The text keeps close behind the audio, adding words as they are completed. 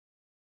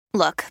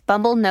Look,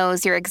 Bumble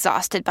knows you're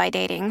exhausted by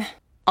dating.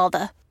 All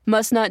the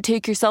must not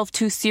take yourself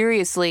too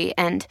seriously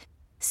and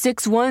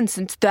 6'1"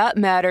 since that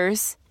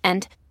matters.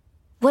 And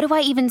what do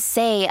I even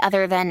say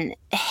other than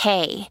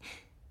hey?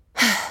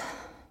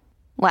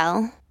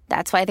 Well,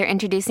 that's why they're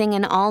introducing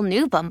an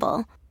all-new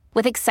Bumble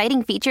with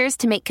exciting features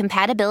to make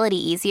compatibility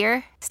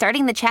easier,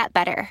 starting the chat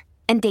better,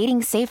 and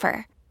dating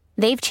safer.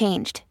 They've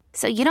changed,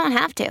 so you don't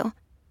have to.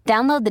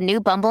 Download the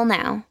new Bumble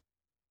now.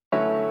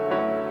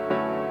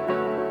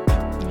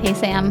 Hey,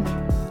 Sam.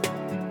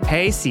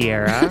 Hey,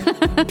 Sierra.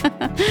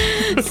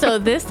 So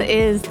this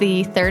is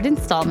the third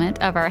installment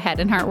of our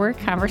Head and Heart Work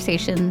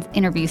Conversations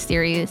interview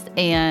series.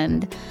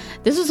 And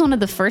this was one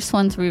of the first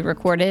ones we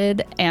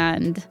recorded.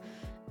 And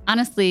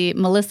honestly,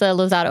 Melissa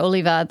Lozada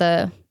Oliva,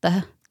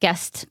 the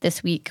guest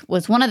this week,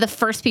 was one of the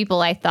first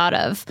people I thought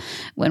of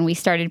when we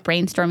started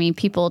brainstorming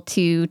people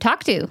to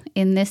talk to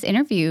in this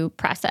interview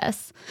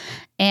process.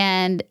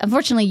 And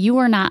unfortunately, you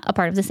were not a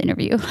part of this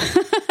interview.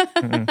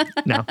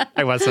 No,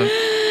 I wasn't.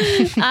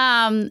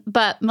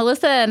 But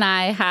Melissa and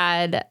I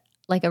had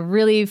like a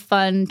really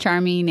fun,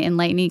 charming,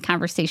 enlightening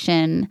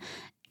conversation.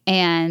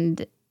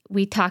 And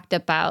we talked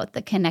about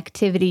the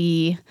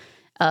connectivity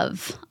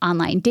of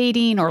online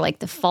dating, or like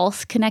the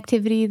false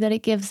connectivity that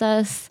it gives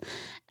us,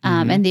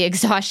 and the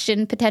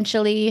exhaustion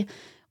potentially.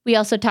 We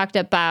also talked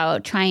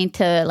about trying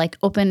to like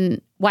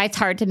open why it's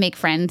hard to make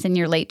friends in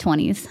your late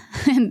 20s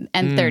and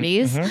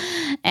 30s,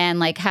 and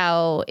like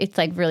how it's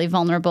like really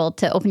vulnerable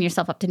to open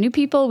yourself up to new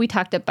people. We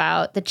talked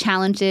about the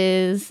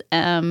challenges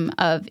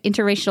of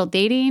interracial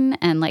dating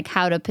and like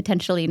how to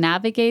potentially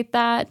navigate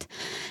that.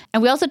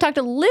 And we also talked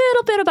a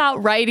little bit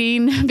about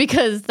writing,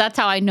 because that's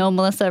how I know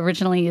Melissa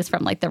originally is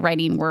from like the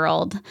writing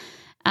world.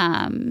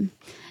 And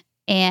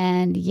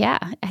yeah,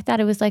 I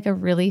thought it was like a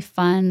really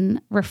fun,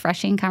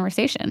 refreshing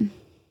conversation.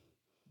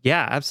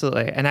 Yeah,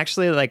 absolutely. And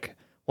actually, like,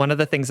 one of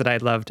the things that I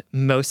loved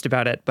most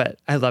about it, but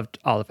I loved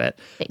all of it.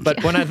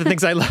 But one of the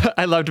things I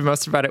loved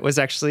most about it was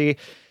actually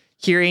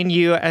hearing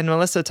you and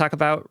Melissa talk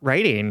about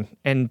writing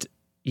and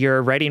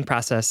your writing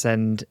process,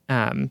 and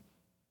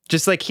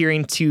just like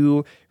hearing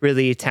two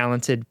really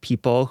talented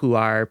people who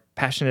are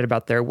passionate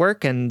about their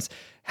work and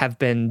have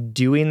been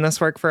doing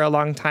this work for a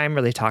long time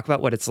really talk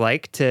about what it's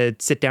like to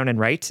sit down and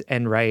write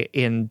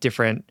in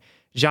different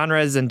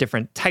genres and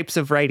different types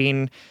of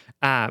writing.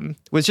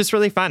 Was just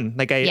really fun.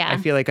 Like I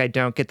feel like I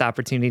don't get the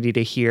opportunity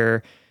to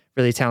hear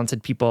really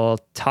talented people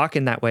talk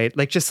in that way,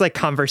 like just like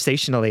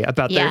conversationally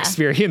about their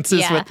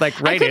experiences with like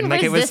writing.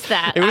 Like it was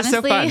Honestly,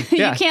 so fun.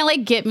 Yeah. You can't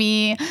like get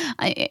me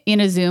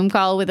in a Zoom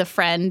call with a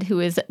friend who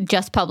has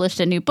just published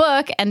a new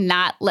book and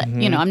not let,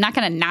 I'm not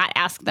going to not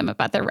ask them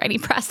about their writing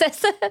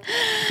process.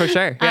 For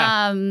sure.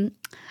 Yeah.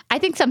 I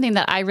think something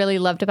that I really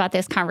loved about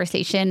this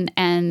conversation,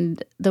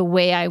 and the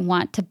way I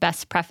want to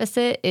best preface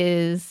it,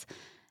 is,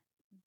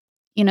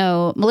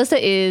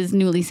 Melissa is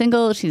newly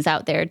single. She's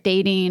out there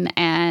dating.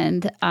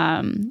 And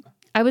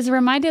I was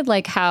reminded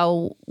like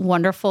how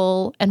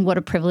wonderful and what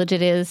a privilege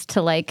it is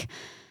to like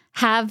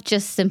have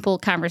just simple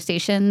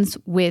conversations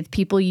with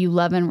people you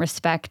love and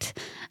respect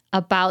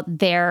about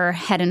their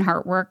head and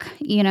heart work,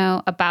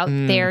 about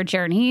their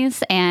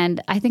journeys.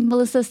 And I think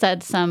Melissa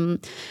said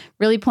some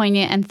really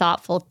poignant and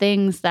thoughtful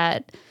things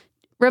that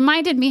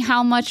reminded me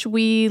how much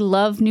we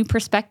love new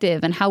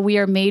perspective and how we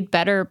are made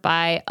better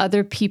by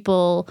other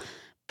people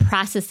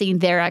processing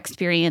their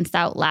experience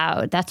out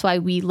loud. That's why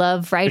we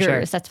love writers.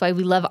 Sure. That's why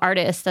we love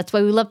artists. That's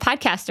why we love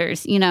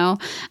podcasters,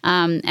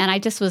 and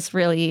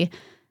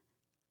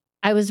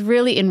I was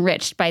really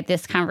enriched by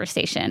this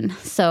conversation.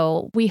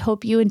 So we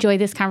hope you enjoy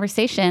this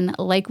conversation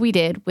like we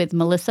did with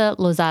Melissa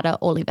Lozada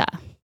Oliva.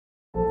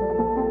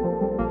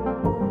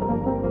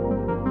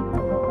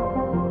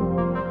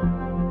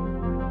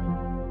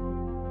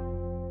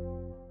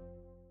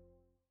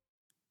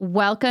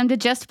 Welcome to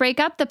Just Break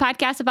Up, the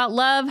podcast about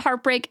love,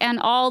 heartbreak, and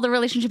all the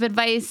relationship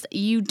advice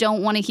you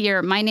don't want to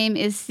hear. My name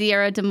is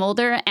Sierra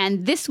DeMulder,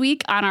 and this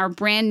week on our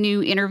brand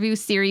new interview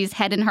series,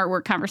 Head and Heart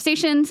Work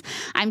Conversations,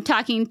 I'm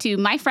talking to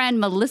my friend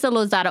Melissa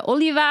Lozada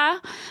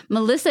Oliva.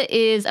 Melissa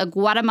is a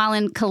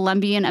Guatemalan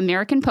Colombian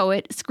American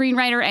poet,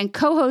 screenwriter, and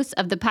co-host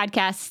of the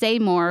podcast Say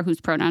More,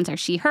 whose pronouns are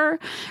she, her.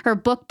 Her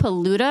book,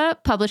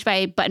 Peluda, published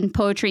by Button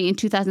Poetry in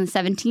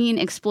 2017,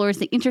 explores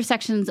the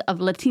intersections of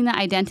Latina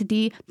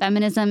identity,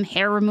 feminism,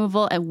 hair removal,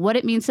 and what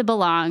it means to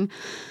belong.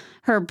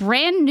 Her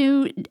brand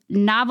new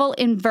novel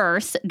in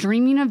verse,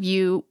 Dreaming of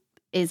You,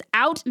 is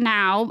out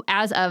now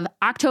as of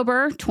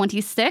October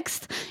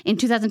 26th in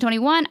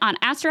 2021 on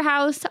Astor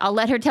House. I'll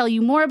let her tell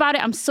you more about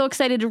it. I'm so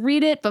excited to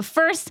read it. But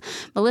first,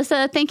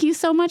 Melissa, thank you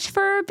so much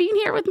for being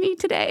here with me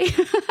today.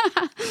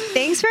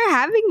 Thanks for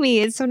having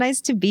me. It's so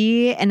nice to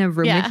be in a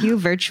room with you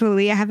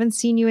virtually. I haven't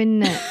seen you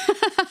in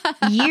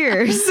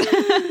years.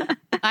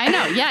 I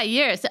know. Yeah,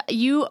 years.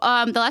 You,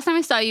 the last time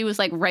I saw you was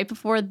like right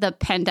before the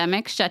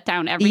pandemic shut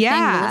down everything.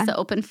 Yeah. Melissa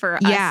opened for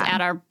us at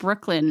our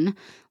Brooklyn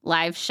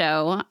live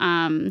show.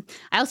 I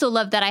also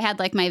love that I had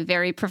like my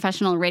very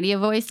professional radio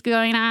voice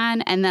going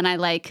on, and then I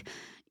like,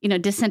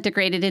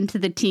 disintegrated into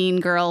the teen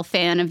girl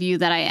fan of you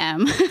that I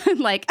am.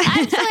 Like,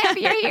 I'm so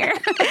happy you're here.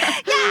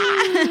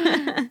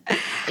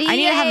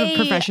 to have a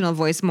professional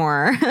voice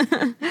more.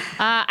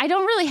 I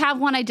don't really have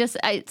one.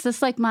 It's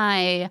just like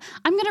I'm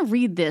going to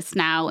read this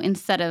now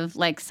instead of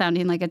like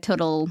sounding like a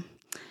total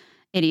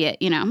idiot,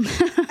 you know.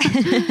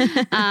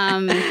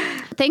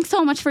 Thanks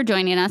so much for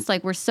joining us.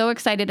 Like, we're so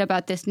excited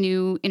about this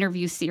new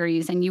interview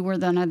series, and you were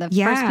one of the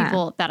first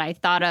people that I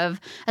thought of,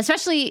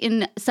 especially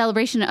in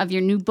celebration of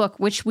your new book,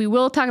 which we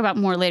will talk about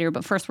more later.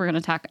 But first, we're going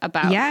to talk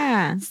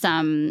about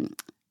some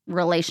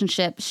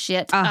relationship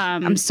shit.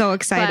 I'm so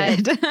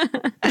excited.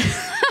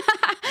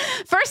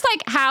 First,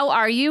 like, how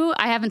are you?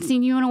 I haven't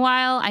seen you in a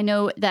while. I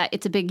know that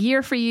it's a big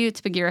year for you.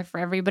 It's a big year for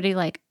everybody.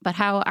 Like, but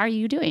how are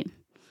you doing?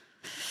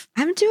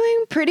 I'm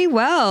doing pretty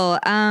well.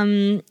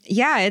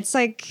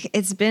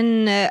 It's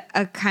been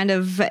a kind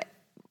of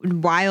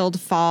wild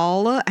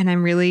fall, and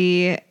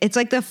it's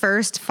like the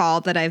first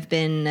fall that I've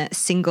been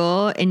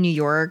single in New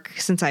York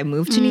since I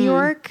moved to New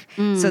York.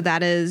 So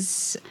that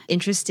is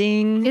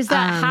interesting. Is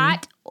that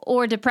hot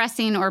or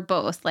depressing or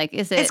both? Like,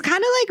 is it? It's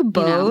kind of like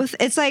both.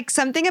 It's like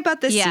something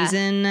about this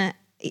season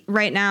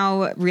right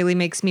now really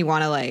makes me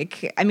want to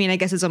like, I mean, I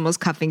guess it's almost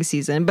cuffing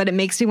season, but it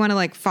makes me want to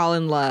like fall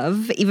in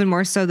love even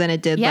more so than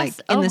it did like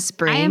in the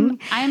spring.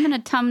 I am an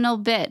autumnal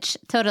bitch.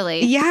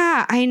 Totally.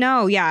 Yeah, I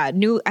know. Yeah.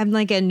 I'm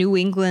like a New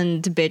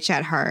England bitch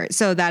at heart.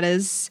 So that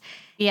is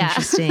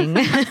interesting.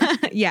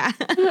 Yeah.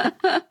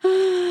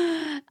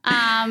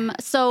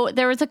 So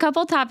there was a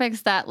couple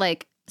topics that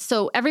like,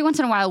 so every once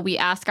in a while, we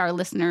ask our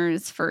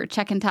listeners for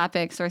check-in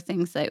topics or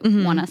things that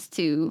want us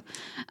to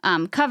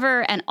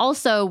cover. And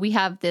also, we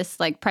have this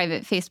like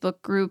private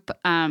Facebook group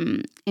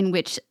in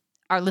which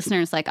our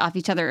listeners like offer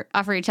each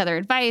other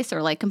advice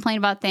or like complain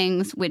about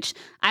things, which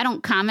I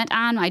don't comment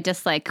on. I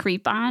just like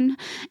creep on.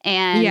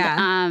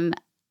 And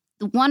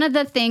one of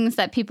the things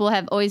that people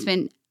have always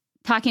been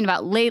talking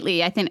about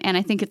lately, I think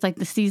it's like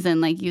the season,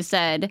 like you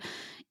said,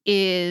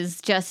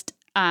 is just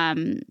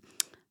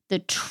the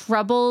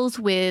troubles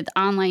with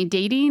online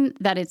dating,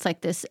 that it's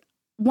like this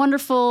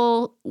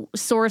wonderful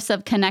source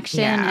of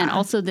connection and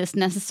also this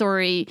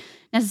necessary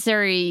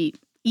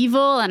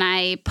evil. And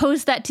I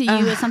posed that to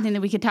you as something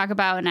that we could talk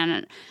about. And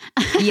and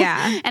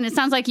it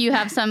sounds like you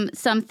have some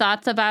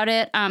thoughts about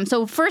it.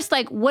 So first,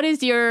 like, what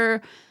is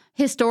your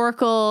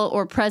historical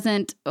or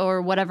present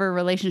or whatever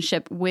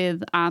relationship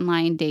with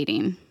online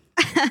dating?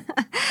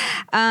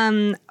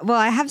 Well,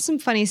 I have some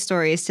funny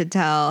stories to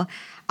tell.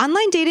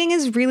 Online dating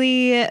is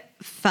really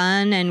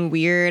fun and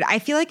weird. I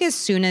feel like as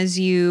soon as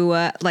you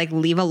like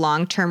leave a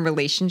long-term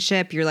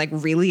relationship, you're like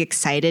really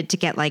excited to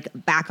get like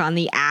back on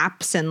the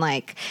apps and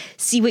like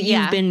see what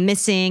you've been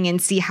missing and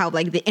see how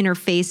like the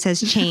interface has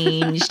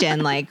changed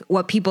and like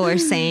what people are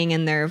saying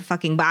in their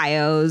fucking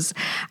bios.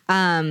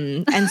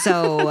 And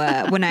so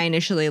when I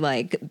initially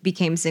like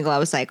became single, I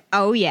was like,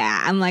 oh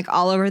yeah, I'm like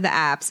all over the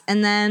apps.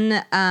 And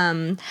then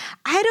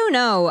I don't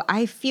know.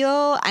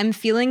 I'm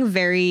feeling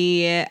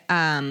very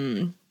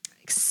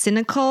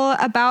cynical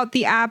about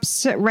the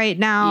apps right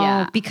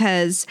now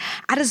because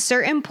at a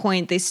certain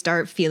point they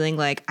start feeling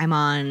like I'm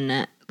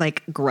on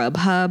like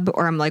Grubhub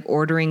or I'm like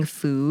ordering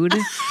food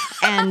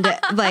and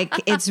like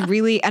it's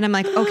really, and I'm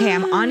like, okay,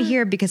 I'm on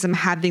here because I'm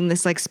having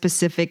this like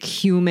specific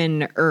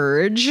human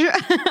urge and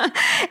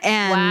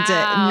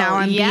now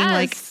I'm being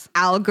like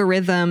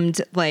algorithmed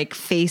like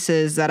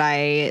faces that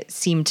I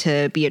seem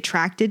to be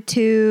attracted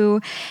to,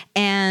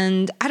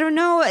 and I don't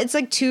know, it's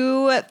like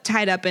too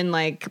tied up in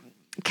like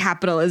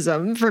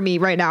capitalism for me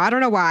right now. I don't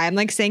know why I'm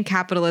like saying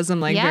capitalism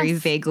like very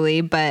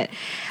vaguely, but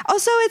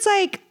also it's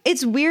like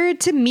it's weird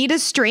to meet a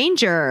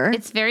stranger.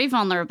 It's very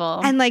vulnerable.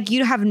 And like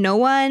you have no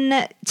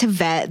one to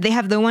vet. They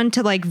have no one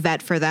to like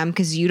vet for them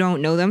because you don't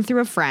know them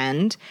through a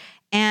friend.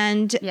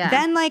 And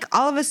then like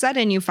all of a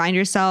sudden you find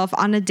yourself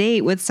on a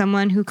date with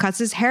someone who cuts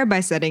his hair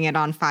by setting it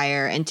on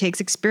fire and takes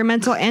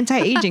experimental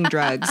anti-aging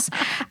drugs.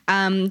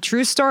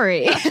 True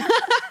story.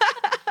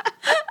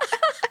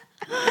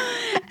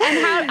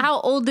 And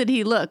how old did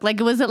he look? Like,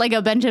 was it like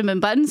a Benjamin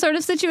Button sort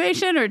of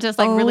situation or just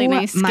like really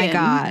nice skin? Oh my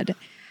God.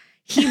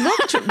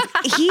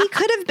 He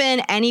could have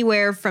been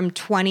anywhere from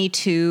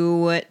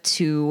 22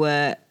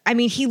 to, I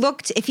mean,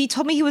 if he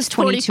told me he was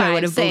 22, I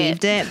would have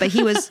believed it, but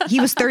he was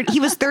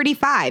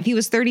 35. He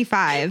was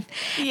 35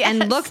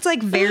 and looked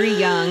like very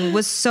young,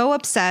 was so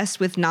obsessed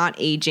with not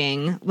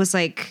aging, was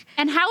like.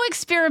 And how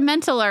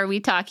experimental are we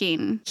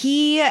talking?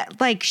 He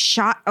like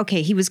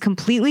he was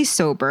completely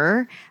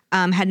sober.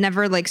 Had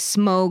never like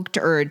smoked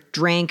or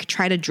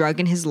tried a drug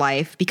in his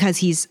life because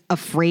he's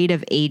afraid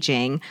of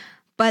aging.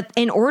 But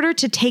in order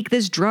to take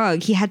this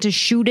drug, he had to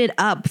shoot it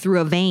up through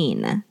a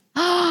vein.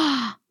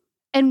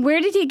 And where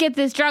did he get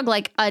this drug?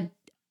 Like a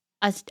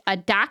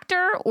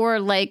doctor or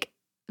like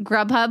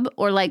Grubhub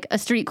or like a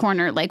street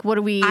corner? Like what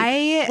are we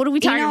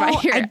talking about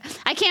here?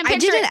 I can't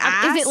picture it.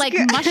 Is it like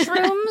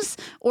mushrooms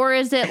or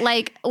is it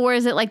like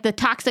the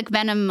toxic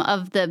venom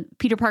of the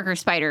Peter Parker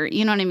spider?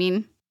 You know what I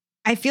mean?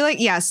 I feel like,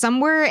 yeah,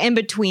 somewhere in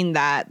between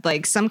that,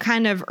 like some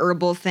kind of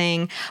herbal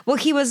thing. Well,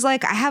 he was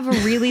like, I have a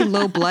really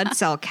low blood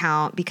cell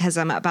count because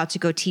I'm about to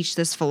go teach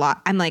this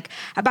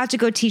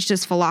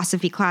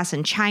philosophy class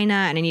in China,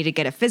 and I need to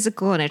get a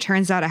physical. And it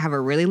turns out I have a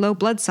really low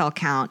blood cell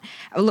count,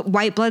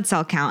 white blood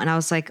cell count. And I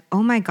was like,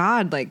 oh my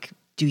God, like,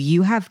 do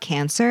you have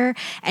cancer?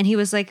 And he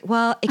was like,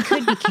 well, it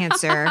could be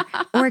cancer,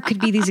 or it could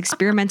be these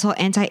experimental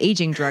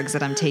anti-aging drugs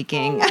that I'm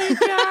taking. Oh my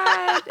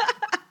God.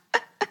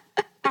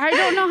 I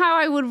don't know how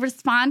I would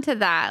respond to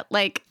that.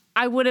 Like,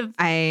 I would have,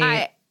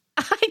 I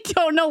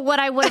don't know what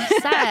I would have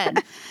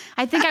said.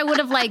 I think I would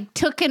have like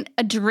taken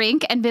a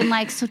drink and been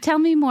like, so tell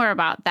me more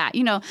about that.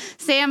 You know,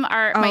 Sam,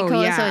 my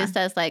co-host always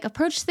says like,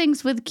 approach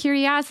things with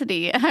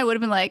curiosity. And I would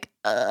have been like,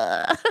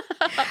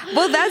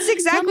 Well, that's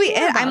exactly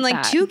it. I'm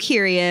like too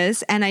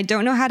curious and I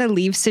don't know how to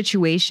leave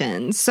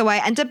situations. So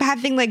I end up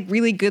having like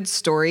really good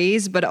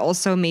stories, but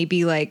also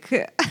maybe like,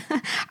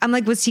 I'm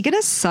like, was he going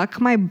to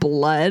suck my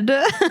blood?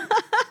 Yeah,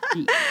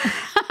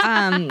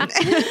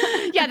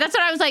 that's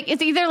what I was like.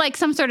 It's either like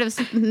some sort of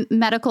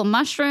medical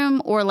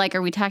mushroom or like,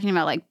 are we talking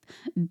about like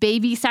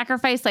baby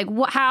sacrifice? Like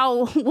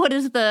what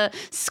is the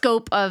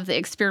scope of the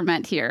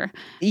experiment here?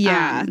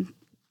 Yeah.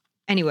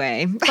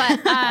 Anyway.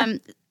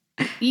 But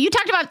you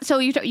talked about, so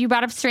you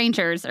brought up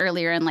strangers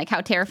earlier and like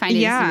how terrifying it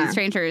is to meet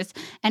strangers.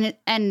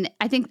 And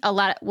I think a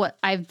lot of what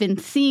I've been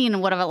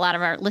seeing, what a lot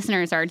of our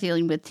listeners are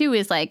dealing with too,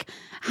 is like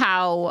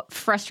how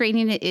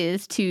frustrating it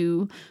is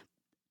to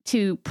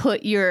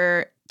put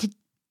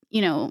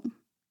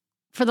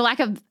for the lack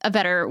of a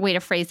better way to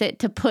phrase it,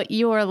 to put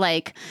your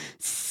like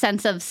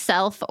sense of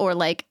self or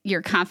like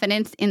your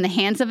confidence in the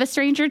hands of a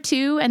stranger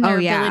too, and their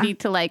ability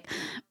to like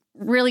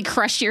really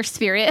crush your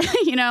spirit,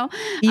 you know?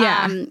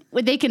 Yeah.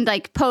 They can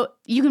like,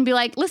 you can be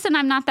like, listen,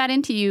 I'm not that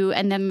into you.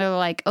 And then they're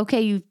like,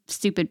 okay, you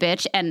stupid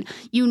bitch. And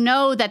you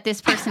know that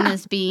this person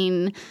is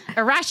being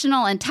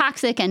irrational and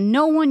toxic and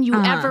no one you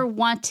ever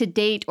want to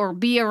date or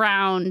be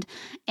around.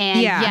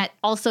 And yet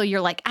also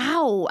you're like,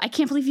 ow, I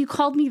can't believe you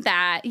called me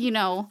that, you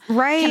know?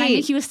 Right. Can I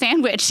make you a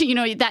sandwich? You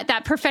know,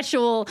 that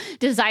perpetual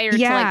desire to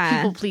like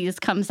people please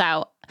comes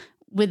out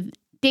with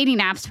dating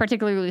apps,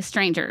 particularly with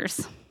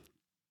strangers.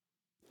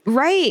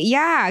 Right.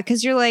 Yeah.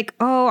 Because you're like,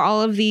 oh,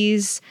 all of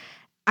these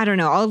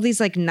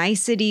like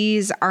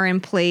niceties are in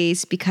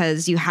place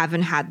because you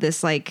haven't had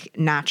this like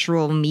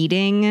natural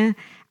meeting.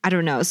 I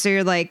don't know. So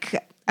you're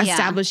like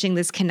establishing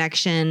this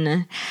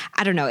connection.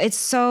 I don't know. It's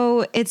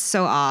so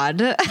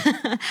odd.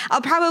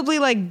 I'll probably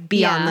like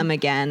be on them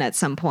again at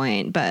some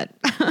point, but.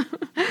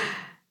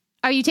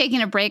 Are you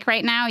taking a break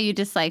right now? Are you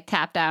just like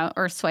tapped out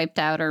or swiped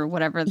out or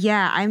whatever?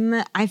 Yeah,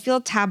 I feel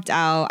tapped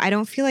out. I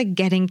don't feel like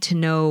getting to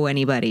know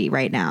anybody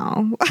right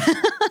now.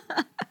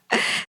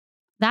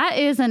 That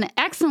is an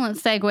excellent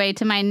segue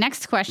to my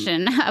next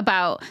question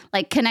about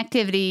like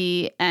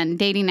connectivity and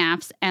dating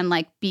apps and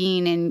like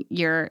being in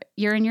you're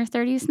in your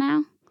 30s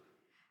now?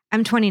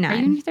 I'm 29. Are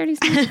you in your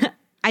 30s now?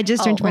 I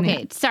just turned 29.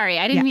 Okay, sorry.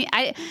 I didn't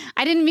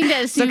mean to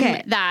assume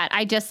that.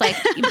 I just like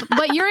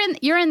but you're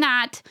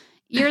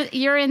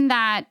in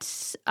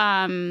that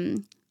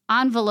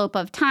envelope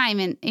of time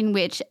in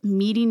which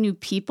meeting new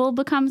people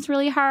becomes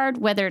really hard,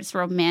 whether it's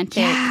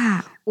romantic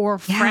or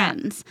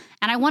friends.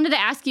 And I wanted to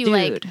ask you,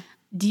 like,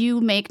 do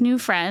you make new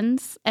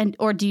friends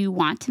or do you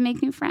want to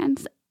make new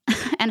friends?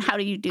 And how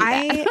do you do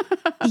that?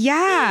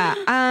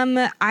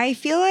 I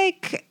feel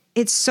like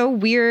it's so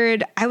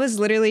weird. I was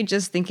literally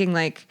just thinking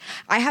like,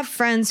 I have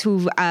friends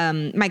who,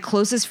 my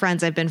closest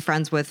friends I've been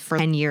friends with for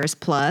 10 years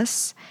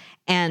plus.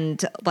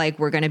 And like,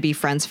 we're going to be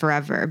friends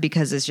forever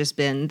because it's just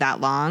been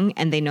that long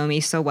and they know me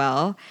so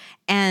well.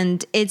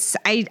 And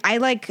I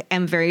like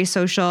am very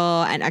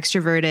social and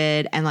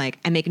extroverted and like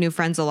I make new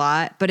friends a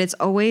lot, but it's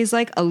always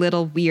like a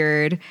little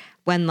weird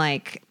when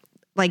like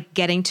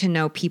getting to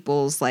know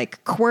people's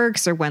like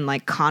quirks or when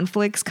like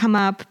conflicts come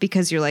up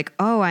because you're like,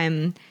 oh,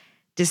 I'm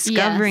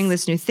discovering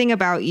this new thing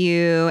about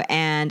you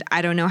and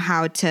I don't know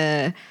how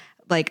to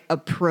like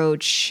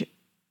approach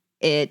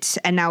it.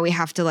 And now we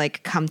have to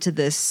like come to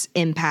this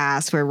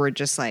impasse where we're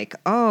just like,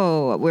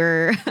 oh,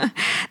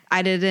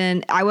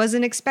 I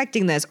wasn't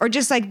expecting this. Or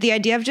just like the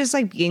idea of just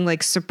like being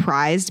like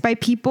surprised by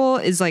people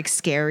is like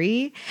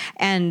scary.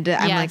 And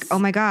I'm like, oh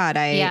my God,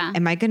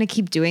 am I going to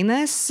keep doing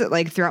this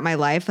like throughout my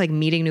life, like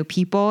meeting new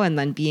people and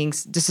then being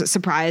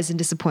surprised and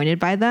disappointed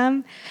by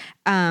them.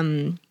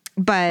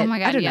 But oh my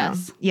God, I don't know.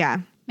 Yeah.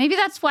 Maybe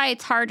that's why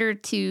it's harder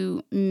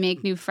to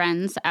make new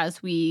friends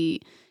as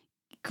we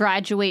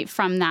graduate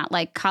from that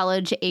like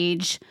college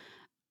age,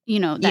 you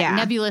know, that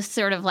nebulous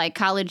sort of like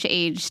college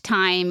age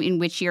time in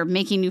which you're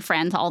making new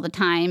friends all the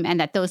time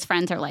and that those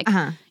friends are like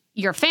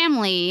your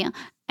family.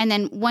 And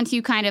then once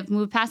you kind of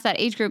move past that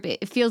age group,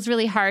 it feels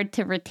really hard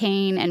to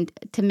retain and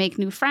to make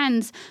new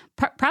friends,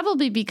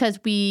 probably because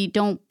we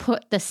don't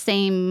put the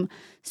same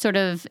sort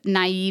of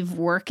naive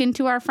work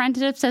into our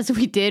friendships as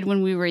we did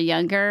when we were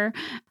younger.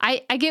 I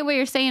get what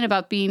you're saying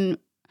about being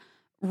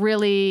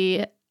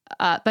really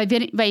by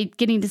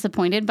getting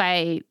disappointed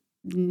by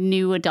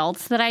new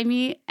adults that I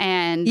meet.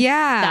 And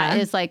that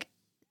is like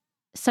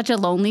such a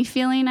lonely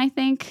feeling, I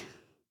think.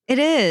 It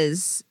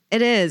is.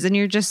 It is. And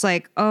you're just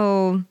like,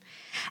 oh,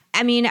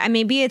 I mean,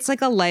 maybe it's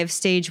like a life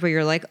stage where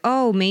you're like,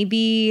 oh,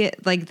 maybe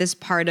like this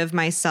part of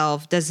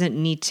myself doesn't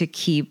need to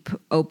keep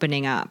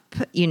opening up,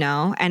 you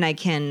know, and I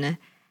can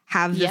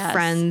have the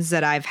friends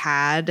that I've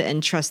had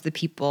and trust the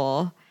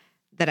people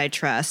that I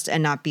trust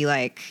and not be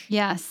like,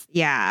 yes.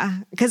 Yeah.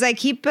 Because I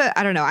keep,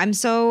 I don't know, I'm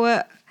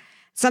so,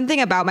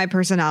 something about my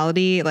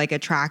personality like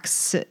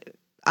attracts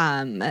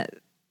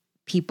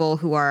people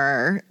who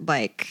are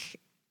like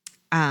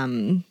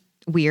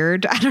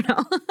weird. I don't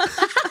know.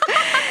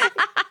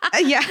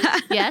 Yeah.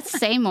 Yes,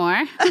 say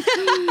more.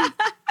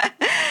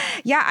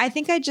 Yeah, I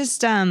think I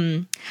just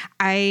I'm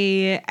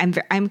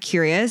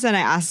curious and I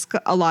ask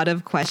a lot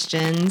of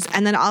questions,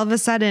 and then all of a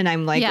sudden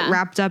I'm like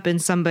wrapped up in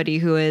somebody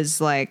who is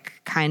like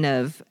kind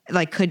of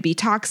like could be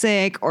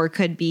toxic or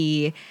could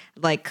be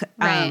like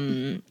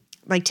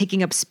like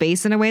taking up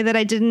space in a way that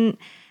I didn't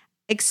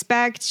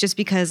expect, just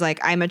because like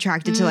I'm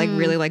attracted to like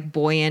really like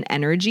buoyant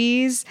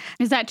energies.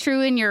 Is that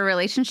true in your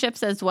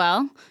relationships as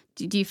well?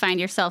 Do you find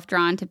yourself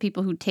drawn to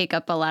people who take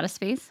up a lot of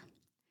space?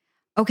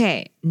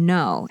 Okay,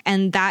 no.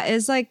 And that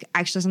is like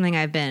actually something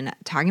I've been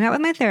talking about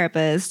with my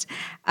therapist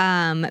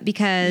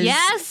because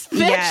yes,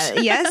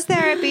 bitch. Yes,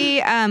 therapy.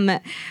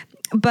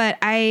 But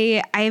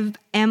I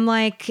am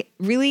like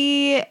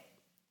really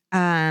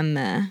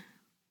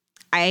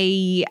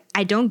I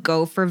don't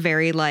go for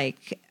very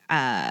like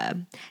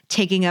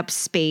taking up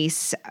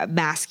space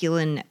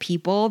masculine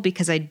people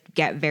because I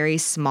get very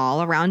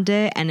small around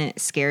it and it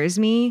scares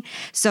me.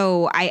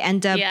 So I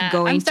end up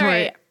going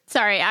toward.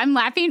 Sorry, I'm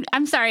laughing.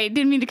 I'm sorry.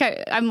 Didn't mean to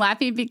cut. I'm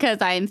laughing because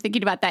I'm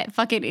thinking about that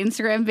fucking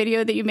Instagram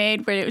video that you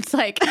made where it was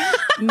like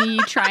me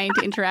trying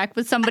to interact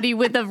with somebody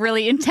with a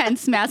really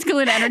intense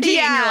masculine energy.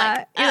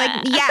 Yeah. And you're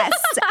like, yes.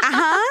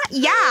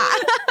 Yeah.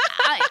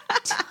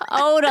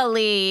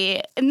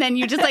 Totally. And then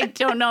you just like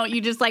don't know.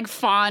 You just like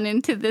fawn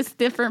into this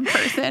different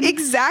person.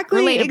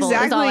 Exactly.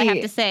 Relatable is all I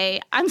have to say.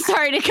 I'm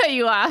sorry to cut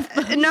you off.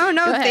 No,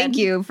 thank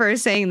you for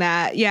saying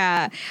that.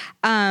 Yeah.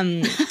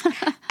 And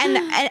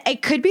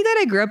it could be that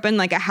I grew up in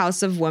like a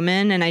house of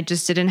women and I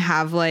just didn't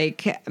have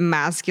like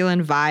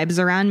masculine vibes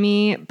around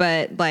me.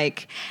 But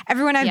like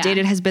everyone I've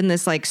dated has been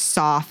this like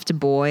soft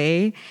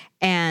boy.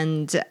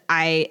 And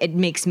it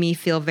makes me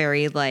feel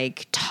very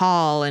like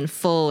tall and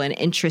full and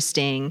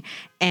interesting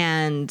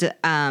and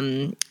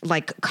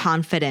like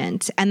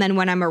confident. And then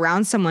when I'm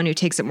around someone who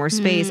takes up more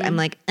space, I'm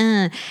like,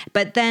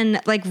 But then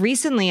like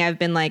recently I've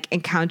been like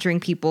encountering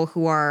people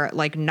who are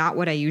like not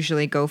what I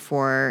usually go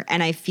for.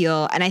 And I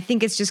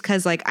think it's just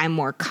because like I'm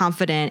more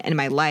confident in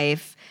my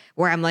life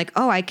where I'm like,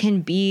 oh, I can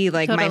be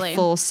like my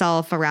full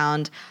self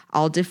around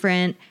all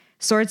different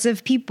sorts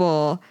of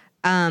people.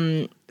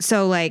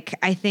 So like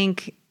I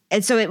think.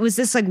 And so it was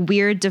this like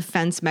weird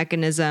defense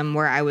mechanism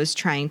where I was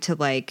trying to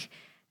like,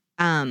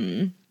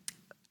 I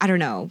don't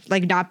know,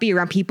 like not be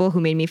around people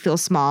who made me feel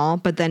small.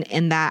 But then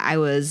in that I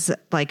was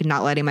like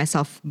not letting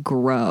myself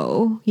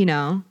grow, you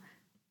know?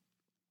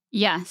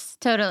 Yes,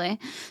 totally.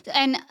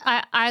 And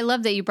I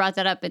love that you brought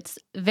that up. It's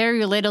very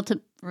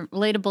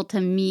relatable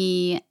to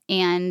me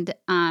and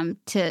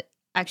to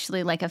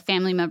actually like a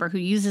family member who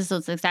uses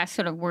those exact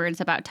sort of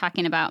words about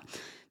talking about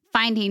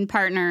finding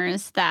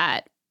partners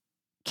that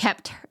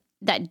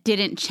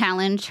didn't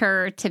challenge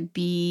her to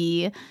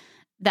be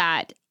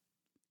that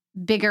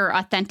bigger,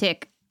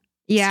 authentic,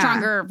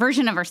 stronger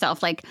version of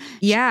herself. Like,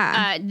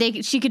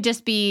 she could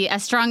just be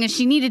as strong as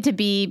she needed to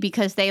be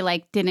because they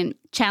like didn't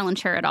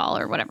challenge her at all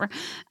or whatever.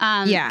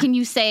 Can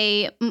you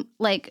say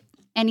like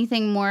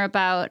anything more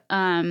about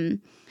so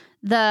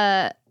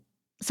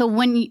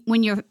when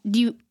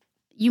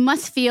you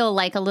must feel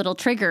like a little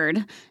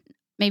triggered.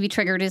 Maybe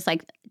triggered is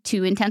like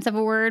too intense of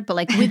a word, but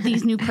like with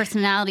these new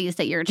personalities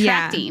that you're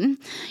attracting,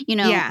 you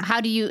know,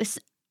 how do you,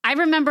 I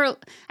remember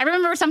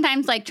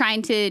sometimes like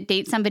trying to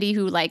date somebody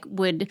who like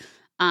would,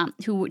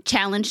 who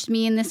challenged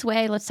me in this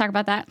way. Let's talk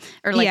about that.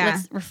 Or like,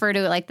 let's refer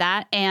to it like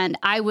that. And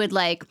I would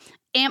like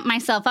amp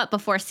myself up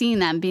before seeing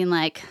them being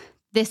like,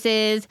 this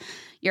is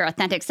your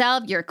authentic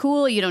self. You're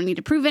cool. You don't need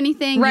to prove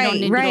anything. You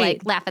don't need to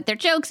like laugh at their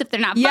jokes if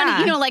they're not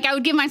funny. You know, like I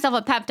would give myself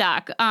a pep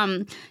talk.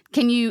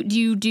 Do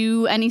you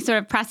do any sort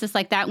of process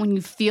like that when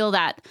you feel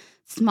that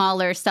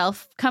smaller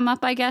self come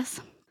up, I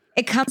guess?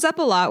 It comes up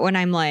a lot when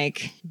I'm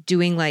like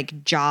doing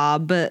like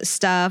job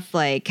stuff,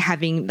 like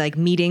having like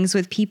meetings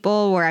with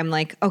people where I'm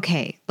like,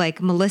 okay,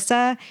 like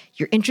Melissa,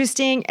 you're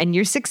interesting and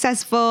you're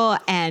successful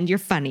and you're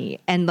funny.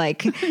 And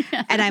like,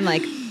 and I'm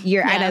like,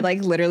 and I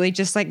like literally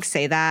just like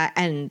say that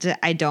and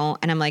I don't,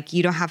 and I'm like,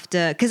 you don't have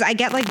to, cause I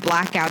get like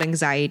blackout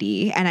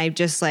anxiety and I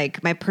just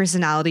like, my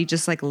personality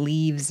just like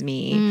leaves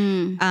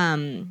me.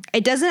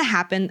 It doesn't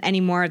happen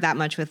anymore that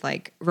much with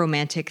like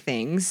romantic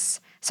things.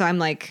 So I'm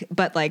like,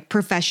 but like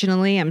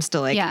professionally, I'm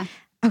still like,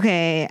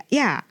 okay,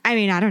 I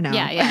mean, I don't know.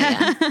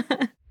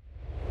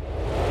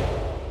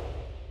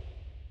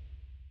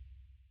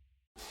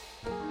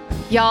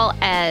 Y'all,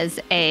 as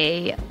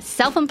a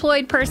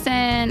self-employed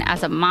person,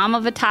 as a mom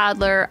of a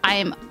toddler, I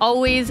am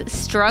always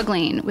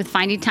struggling with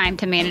finding time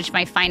to manage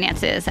my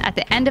finances. At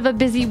the end of a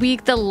busy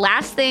week, the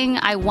last thing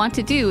I want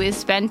to do is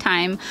spend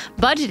time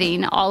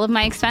budgeting all of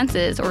my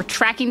expenses or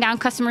tracking down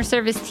customer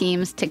service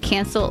teams to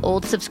cancel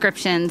old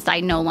subscriptions I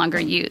no longer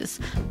use.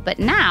 But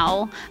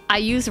now I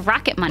use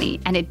Rocket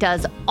Money, and it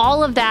does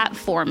all of that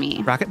for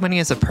me. Rocket Money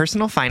is a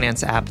personal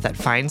finance app that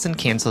finds and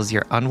cancels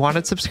your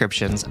unwanted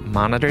subscriptions,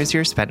 monitors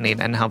your spending,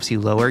 and helps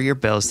you lower your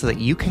bills so that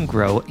you can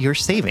grow your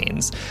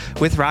savings.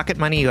 With Rocket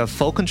Money, you have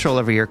full control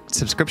over your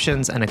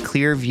subscriptions and a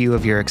clear view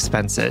of your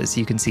expenses.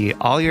 You can see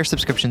all your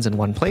subscriptions in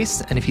one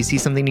place, and if you see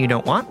something you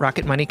don't want,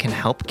 Rocket Money can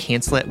help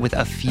cancel it with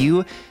a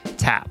few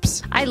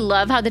taps. I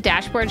love how the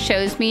dashboard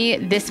shows me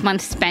this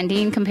month's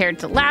spending compared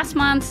to last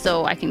month,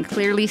 so I can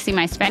clearly see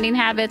my spending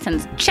habits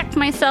and check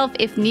myself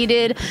if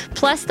needed.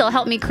 Plus, they'll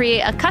help me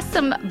create a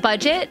custom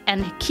budget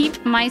and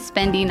keep my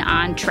spending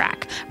on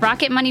track.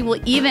 Rocket Money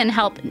will even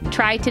help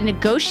try to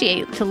negotiate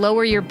to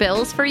lower your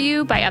bills for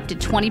you by up to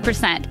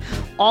 20%.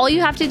 All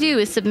you have to do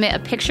is submit a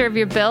picture of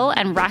your bill,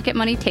 and Rocket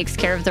Money takes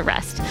care of the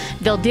rest.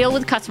 They'll deal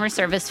with customer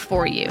service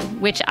for you,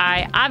 which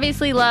I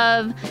obviously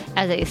love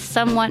as a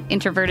somewhat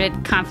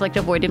introverted,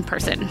 conflict-avoidant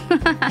person.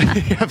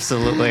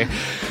 Absolutely.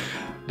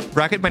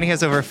 Rocket Money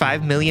has over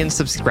 5 million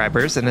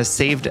subscribers and has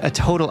saved a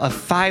total of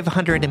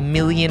 $500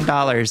 million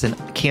in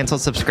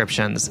canceled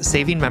subscriptions,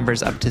 saving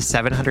members up to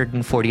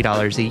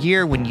 $740 a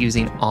year when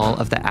using all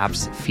of the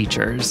app's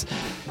features.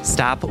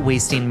 Stop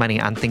wasting money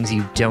on things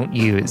you don't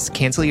use.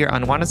 Cancel your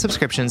unwanted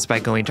subscriptions by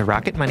going to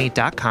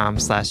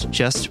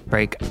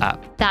rocketmoney.com/justbreakup.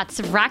 That's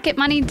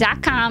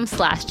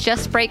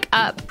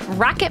rocketmoney.com/justbreakup.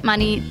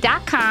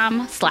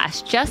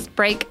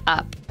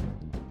 rocketmoney.com/justbreakup.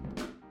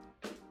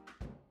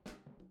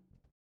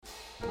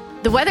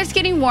 The weather's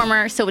getting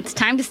warmer, so it's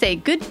time to say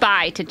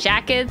goodbye to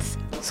jackets,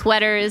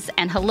 sweaters,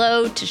 and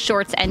hello to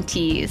shorts and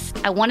tees.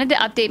 I wanted to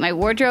update my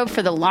wardrobe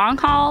for the long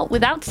haul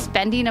without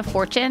spending a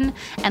fortune,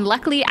 and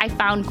luckily I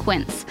found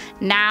Quince.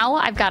 Now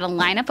I've got a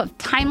lineup of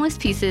timeless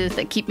pieces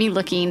that keep me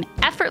looking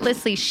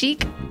effortlessly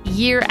chic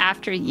year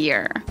after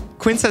year.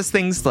 Quince has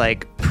things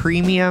like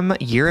premium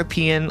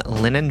European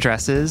linen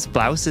dresses,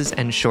 blouses,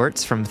 and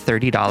shorts from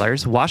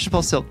 $30,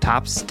 washable silk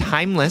tops,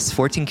 timeless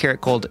 14-karat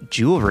gold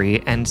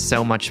jewelry, and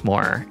so much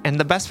more. And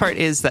the best part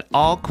is that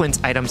all Quince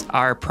items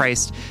are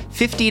priced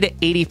 50 to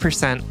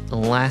 80%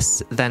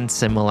 less than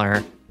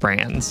similar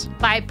brands.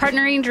 By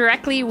partnering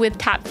directly with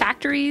top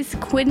factories,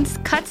 Quince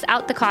cuts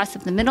out the cost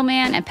of the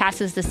middleman and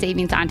passes the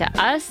savings on to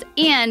us.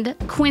 And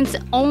Quince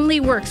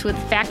only works with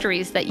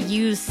factories that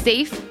use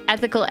safe,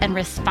 ethical, and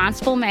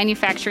responsible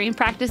manufacturing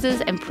practices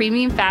and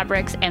premium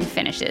fabrics and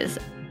finishes.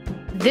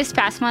 This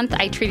past month,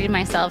 I treated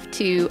myself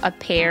to a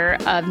pair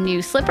of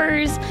new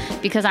slippers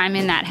because I'm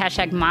in that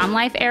 #mom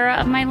life era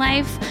of my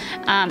life,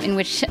 in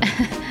which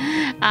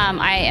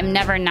I am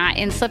never not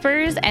in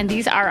slippers. And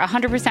these are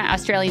 100%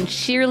 Australian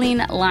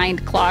shearling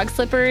lined clog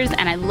slippers.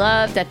 And I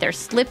love that they're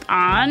slip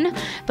on,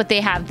 but they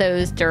have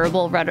those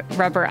durable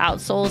rubber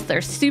outsoles.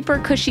 They're super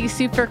cushy,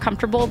 super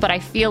comfortable, but I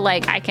feel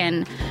like I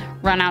can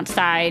run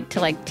outside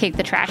to like take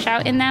the trash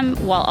out in them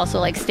while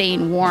also like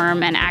staying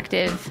warm and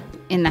active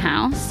in the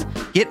house.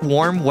 Get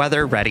warm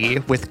weather ready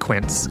with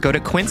Quince. Go to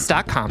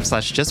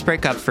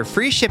quince.com/justbreakup for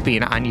free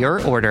shipping on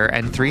your order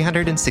and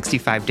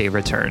 365-day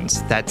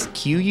returns. That's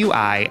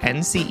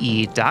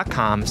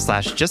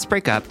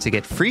QUINCE.com/justbreakup to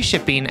get free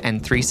shipping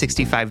and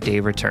 365-day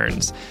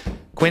returns.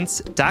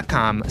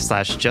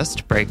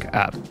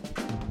 Quince.com/justbreakup.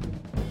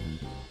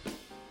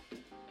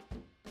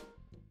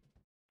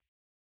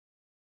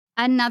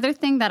 Another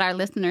thing that our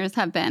listeners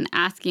have been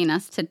asking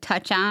us to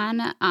touch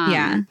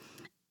on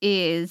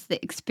is the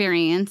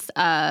experience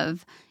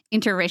of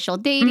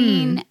interracial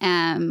dating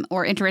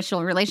or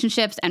interracial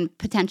relationships and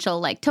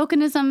potential like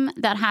tokenism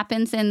that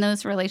happens in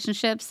those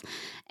relationships.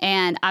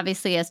 And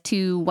obviously, as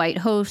two white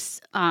hosts,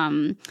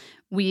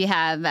 we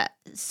have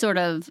sort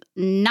of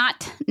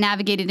not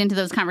navigated into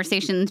those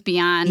conversations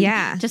beyond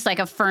just like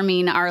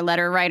affirming our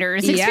letter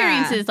writers'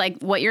 experiences,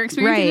 like what you're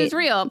experiencing is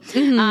real.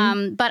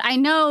 Mm-hmm. But I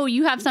know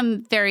you have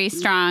some very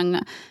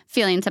strong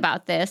feelings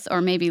about this,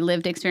 or maybe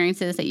lived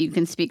experiences that you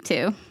can speak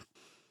to.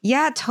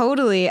 Yeah,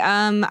 totally.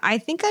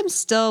 I think I'm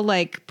still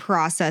like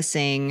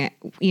processing,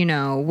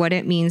 what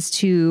it means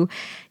to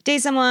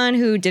date someone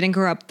who didn't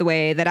grow up the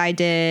way that I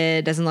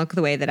did, doesn't look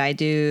the way that I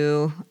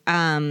do.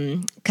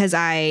 Because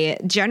I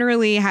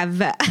generally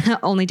have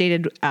only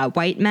dated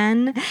white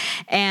men.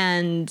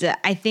 And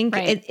I think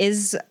it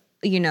is,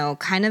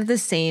 kind of the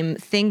same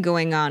thing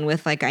going on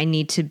with like, I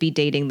need to be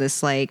dating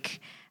this like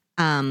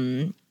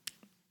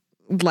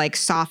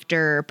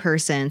softer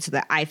person so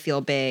that I feel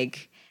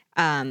big.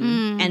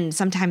 And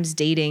sometimes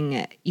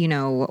dating,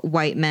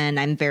 white men,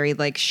 I'm very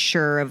like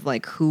sure of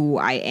like who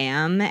I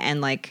am and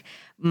like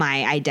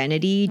my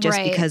identity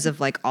just because of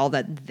like all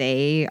that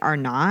they are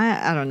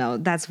not. I don't know.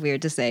 That's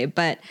weird to say,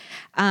 but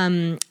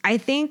I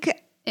think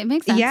it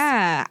makes sense.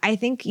 Yeah, I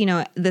think,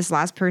 this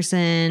last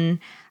person,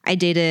 I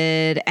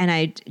dated, and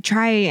I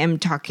am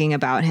talking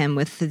about him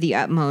with the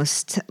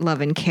utmost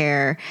love and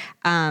care.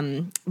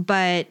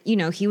 But you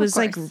know, he was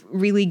like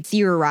really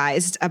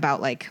theorized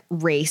about like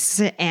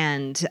race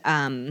and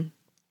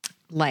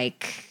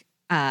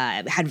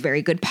had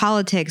very good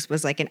politics,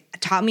 was like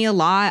taught me a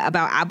lot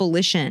about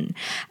abolition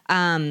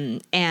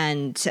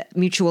and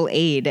mutual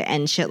aid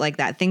and shit like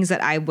that. Things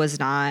that I was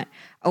not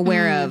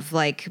aware of,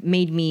 like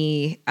made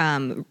me,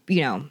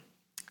 you know,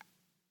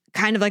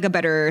 kind of like a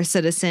better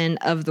citizen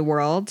of the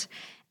world.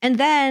 And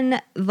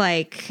then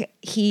like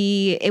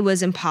it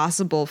was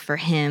impossible for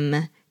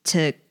him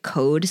to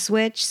code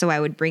switch. So I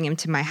would bring him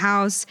to my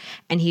house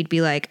and he'd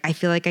be like, I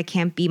feel like I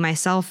can't be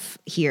myself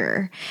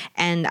here.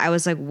 And I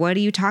was like, what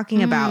are you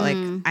talking about? Like,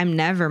 I'm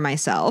never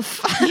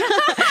myself.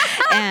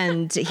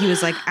 And he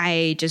was like,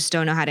 I just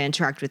don't know how to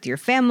interact with your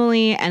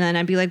family. And then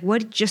I'd be like,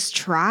 what? Just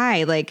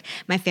try. Like,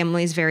 my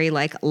family is very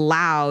like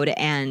loud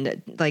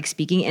and like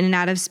speaking in and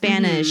out of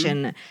Spanish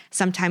and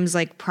sometimes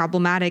like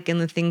problematic in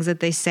the things that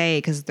they say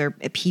because they're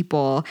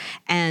people.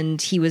 And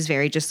he was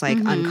very just like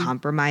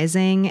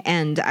uncompromising.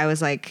 And I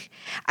was like,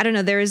 I don't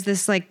know, there is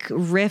this like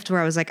rift where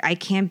I was like, I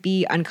can't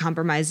be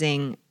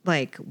uncompromising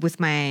like with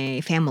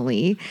my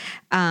family.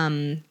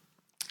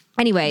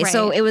 Anyway,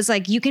 so it was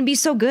like, you can be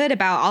so good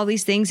about all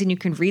these things and you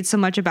can read so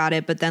much about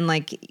it, but then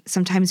like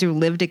sometimes your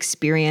lived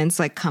experience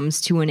like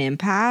comes to an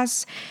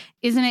impasse.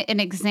 Isn't it an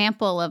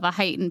example of a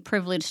heightened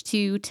privilege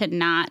too, to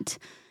not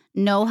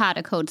know how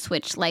to code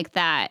switch like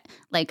that?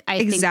 Like, I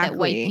think that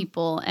white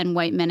people and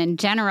white men in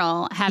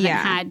general haven't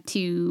had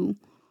to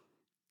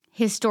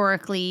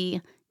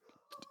historically,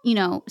 you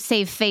know,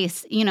 save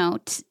face, you know,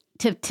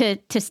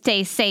 to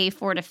stay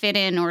safe or to fit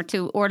in or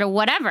to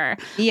whatever.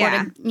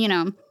 Yeah. Or to, you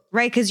know.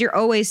 Right, because you're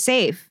always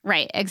safe.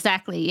 Right,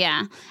 exactly,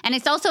 yeah. And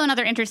it's also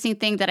another interesting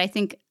thing that I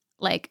think,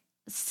 like,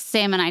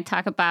 Sam and I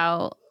talk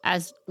about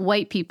as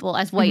white people,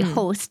 as white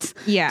hosts,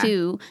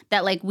 too,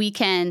 that, like, we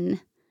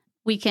can,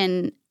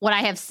 what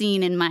I have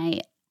seen in my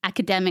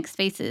academic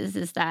spaces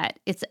is that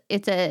it's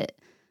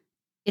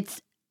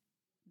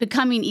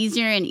becoming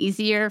easier and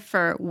easier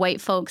for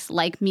white folks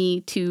like me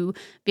to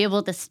be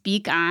able to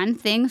speak on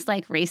things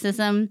like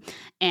racism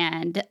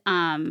and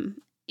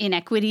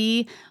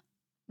inequity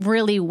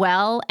really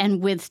well,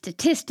 and with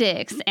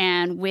statistics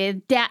and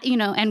with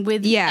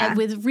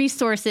with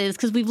resources,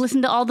 because we've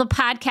listened to all the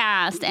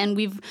podcasts and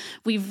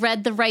we've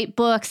read the right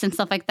books and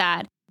stuff like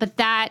that. But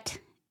that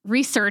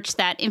research,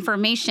 that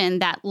information,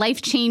 that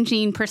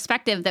life-changing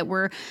perspective that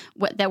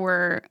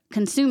we're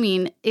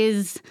consuming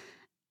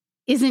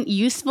isn't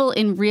useful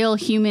in real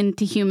human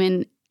to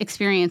human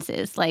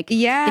experiences. Like,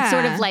 it's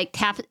sort of like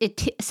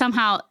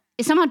somehow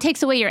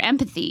takes away your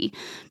empathy,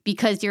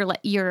 because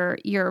you're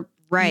you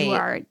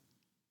are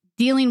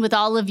dealing with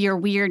all of your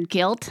weird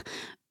guilt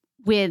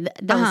with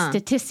those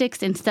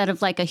statistics instead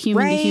of like a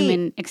human to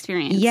human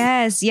experience.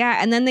 Yes. Yeah.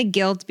 And then the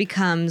guilt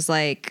becomes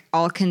like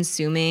all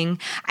consuming.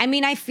 I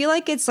mean, I feel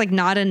like it's like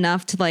not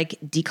enough to like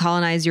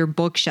decolonize your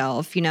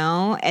bookshelf, you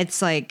know?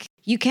 It's like,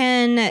 you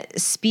can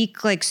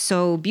speak like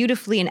so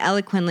beautifully and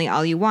eloquently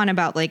all you want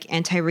about like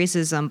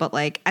anti-racism, but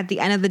like at the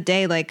end of the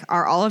day, like,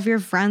 are all of your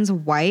friends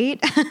white?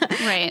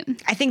 Right.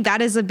 I think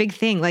that is a big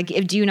thing. Like,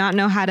 if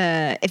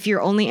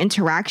your only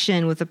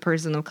interaction with a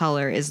person of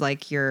color is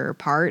like your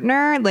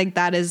partner, like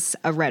that is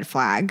a red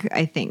flag,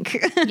 I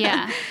think.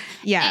 Yeah.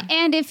 Yeah.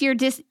 And if your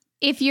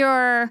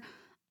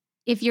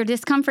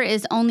discomfort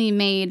is only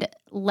made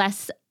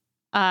less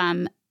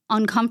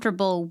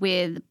uncomfortable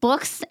with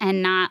books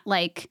and not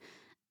like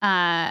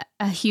a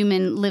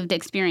human lived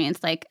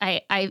experience. Like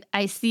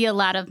I see a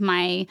lot of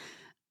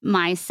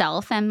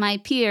myself and my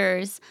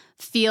peers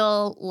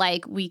feel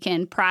like we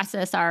can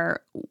process our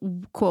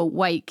quote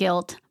white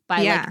guilt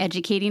by like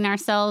educating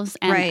ourselves,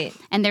 and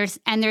and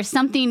there's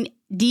something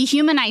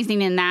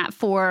dehumanizing in that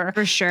for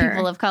sure.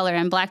 people of color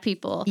and Black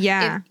people.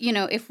 Yeah.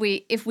 If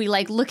we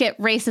like look at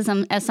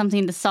racism as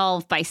something to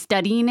solve by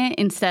studying it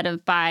instead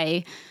of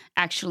by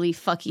actually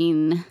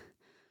fucking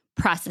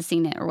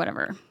processing it or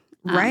whatever.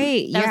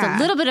 Right. That was a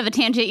little bit of a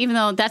tangent, even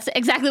though that's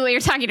exactly what you're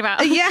talking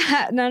about.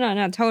 Yeah.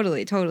 No.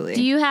 Totally.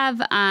 Do you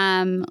have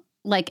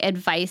like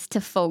advice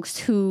to folks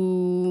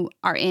who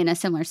are in a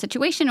similar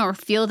situation or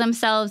feel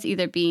themselves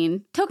either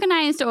being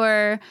tokenized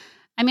or,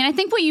 I mean, I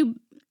think what you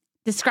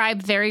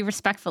described very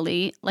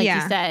respectfully, like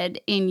you said,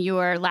 in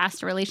your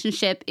last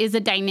relationship is a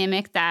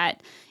dynamic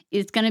that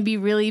is going to be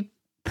really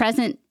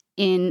present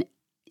in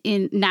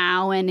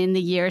now and in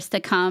the years to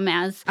come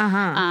as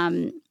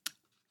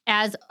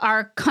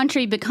our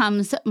country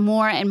becomes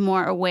more and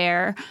more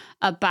aware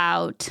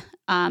about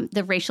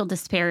the racial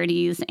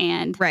disparities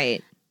and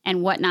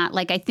whatnot.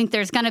 Like, I think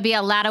there's going to be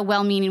a lot of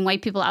well-meaning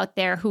white people out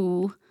there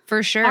who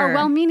for sure are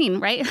well-meaning,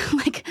 right?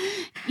 Like,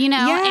 you know,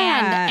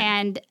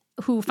 and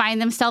who find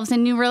themselves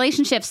in new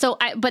relationships. So,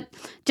 but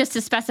just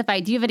to specify,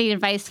 do you have any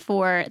advice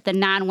for the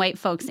non-white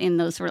folks in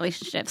those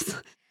relationships?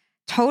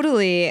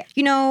 Totally.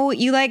 You know,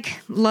 you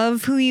like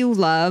love who you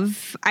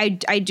love. I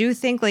do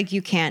think like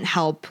you can't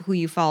help who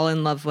you fall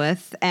in love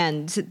with,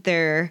 and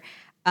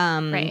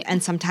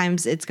and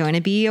sometimes it's going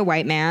to be a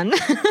white man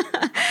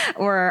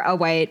or a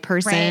white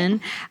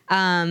person.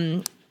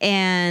 Right.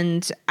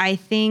 And I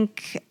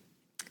think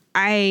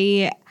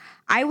I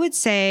would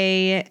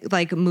say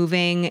like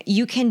moving,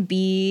 you can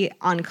be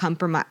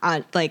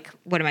uncompromised. Like,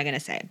 what am I going to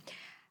say?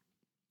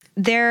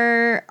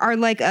 There are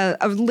like a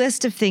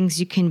list of things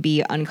you can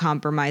be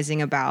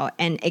uncompromising about,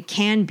 and it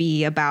can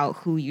be about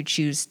who you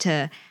choose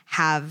to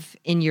have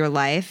in your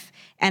life.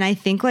 And I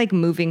think like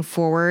moving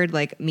forward,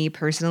 like me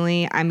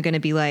personally, I'm going to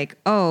be like,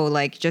 oh,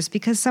 like just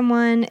because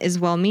someone is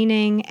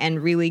well-meaning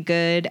and really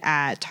good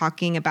at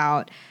talking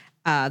about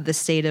the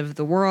state of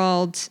the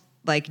world,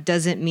 like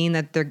doesn't mean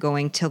that they're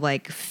going to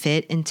like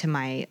fit into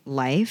my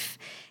life.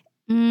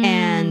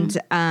 And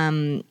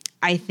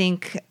I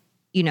think,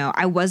 you know,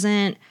 I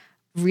wasn't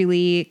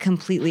really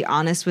completely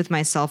honest with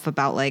myself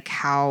about like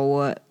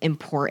how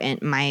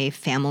important my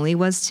family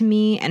was to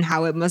me and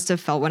how it must have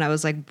felt when I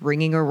was like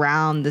bringing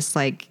around this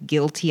like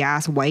guilty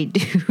ass white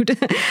dude.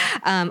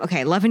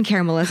 Okay. Love and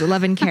care, Melissa.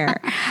 Love and care.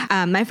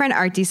 My friend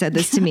Arti said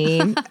this to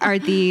me.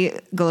 Arti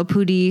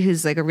Golapudi,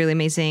 who's like a really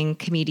amazing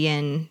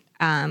comedian,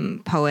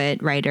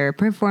 poet, writer,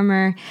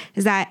 performer,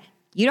 is that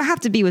you don't have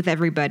to be with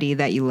everybody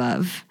that you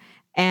love.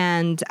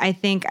 And I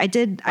think I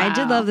did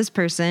love this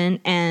person,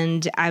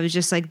 and I was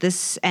just like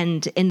this,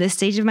 and in this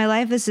stage of my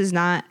life, this is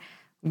not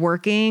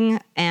working.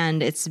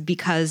 And it's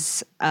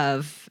because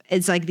of,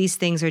 it's like these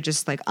things are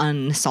just like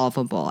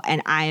unsolvable,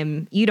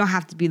 and you don't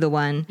have to be the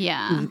one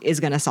who is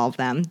going to solve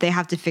them. They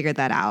have to figure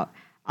that out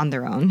on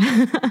their own.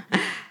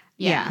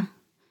 Yeah.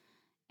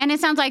 And it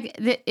sounds like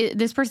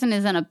this person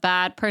isn't a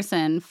bad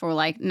person for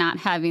like not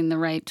having the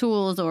right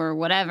tools or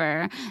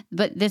whatever,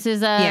 but this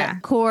is a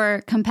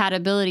core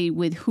compatibility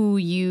with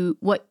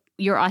what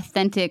your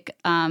authentic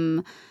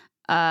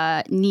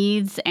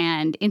needs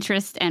and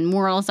interests and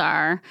morals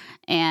are.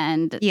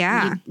 And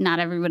not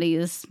everybody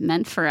is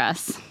meant for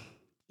us.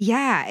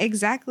 Yeah,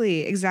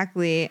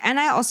 exactly. And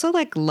I also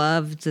like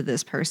loved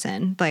this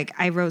person. Like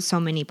I wrote so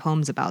many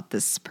poems about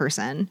this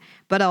person,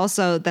 but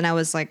also then I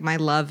was like, my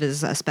love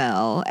is a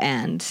spell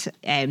and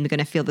I'm going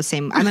to feel the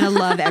same. I'm going to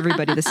love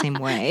everybody the same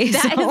way.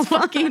 That is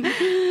fucking,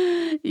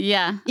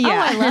 yeah. Oh,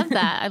 I love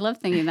that. I love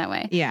thinking that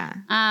way. Yeah.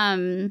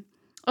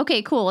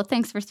 Okay, cool. Well,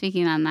 thanks for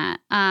speaking on that.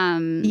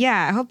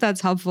 Yeah, I hope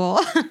that's helpful.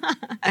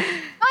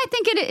 I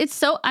think it's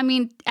so, I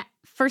mean,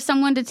 for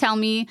someone to tell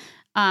me,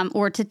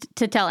 or to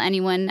tell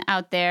anyone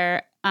out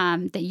there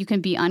that you can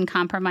be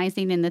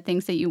uncompromising in the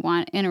things that you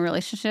want in a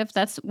relationship,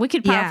 that's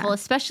wicked powerful,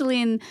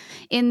 especially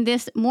in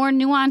this more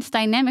nuanced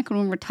dynamic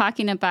when we're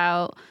talking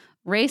about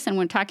race and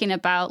we're talking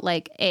about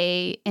like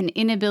an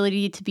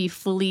inability to be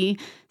fully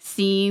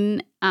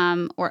seen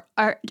or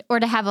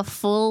to have a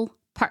full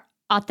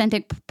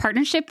authentic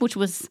partnership, which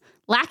was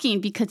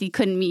lacking because he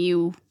couldn't meet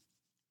you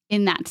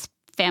in that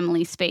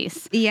family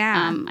space.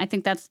 Yeah. I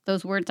think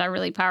those words are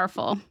really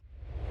powerful.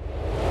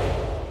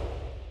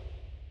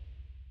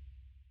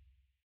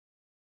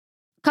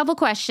 Couple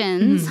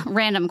questions,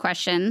 random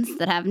questions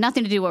that have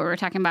nothing to do with what we're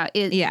talking about.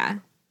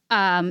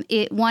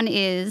 One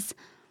is,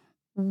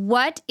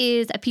 what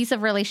is a piece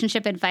of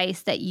relationship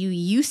advice that you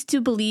used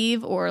to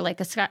believe or like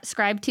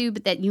ascribe to,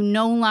 but that you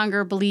no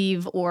longer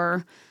believe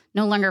or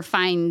no longer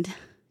find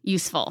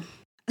useful?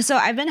 So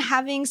I've been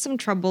having some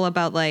trouble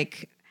about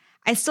like,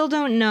 I still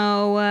don't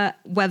know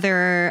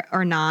whether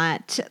or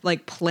not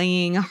like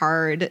playing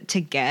hard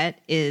to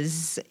get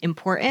is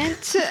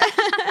important.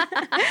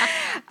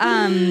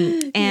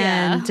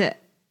 And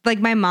like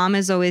my mom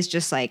is always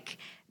just like,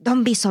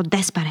 don't be so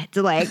desperate.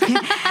 Like,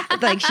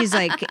 like she's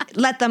like,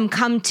 let them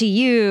come to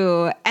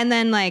you. And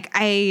then like,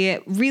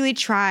 I really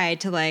try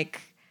to like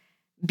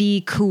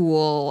be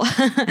cool.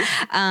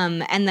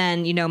 And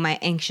then, you know, my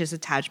anxious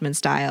attachment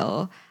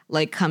style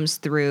like comes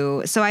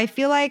through. So I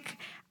feel like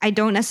I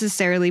don't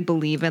necessarily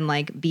believe in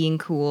like being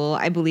cool.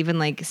 I believe in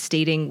like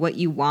stating what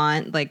you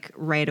want like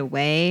right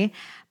away.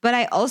 But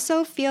I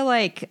also feel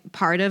like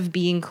part of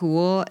being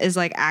cool is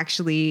like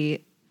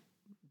actually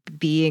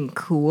being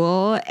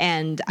cool.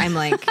 And I'm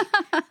like,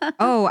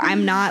 oh,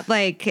 I'm not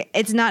like,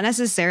 it's not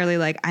necessarily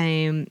like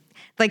I'm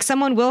like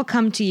someone will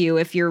come to you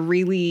if you're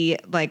really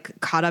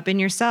like caught up in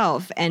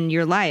yourself and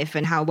your life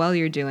and how well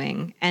you're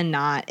doing, and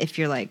not if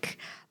you're like,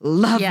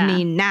 love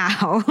me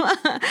now.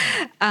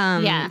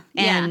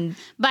 And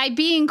by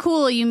being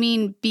cool, you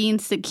mean being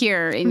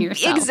secure in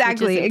yourself.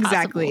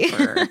 Exactly.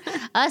 For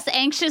us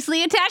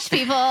anxiously attached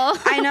people.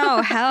 I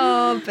know.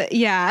 Help.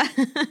 Yeah.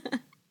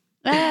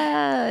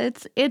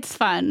 It's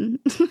fun.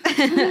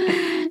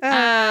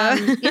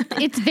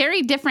 It's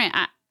very different.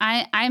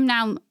 I am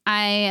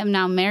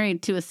now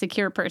married to a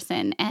secure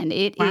person, and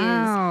it is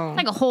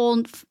like a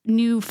whole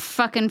new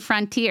fucking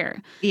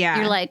frontier. Yeah.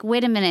 You're like,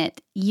 wait a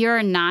minute,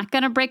 you're not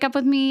going to break up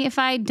with me if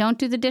I don't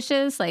do the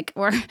dishes? Like,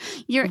 or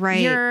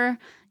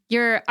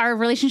our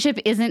relationship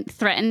isn't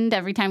threatened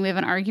every time we have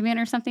an argument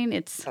or something.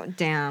 It's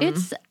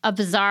a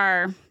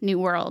bizarre new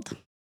world.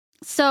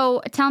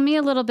 So tell me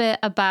a little bit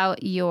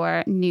about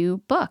your new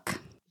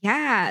book.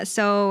 Yeah.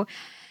 So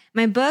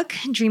My book,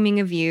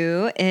 Dreaming of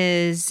You,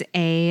 is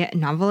a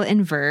novel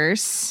in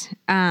verse,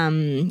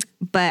 but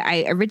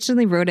I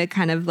originally wrote it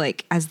kind of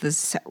like as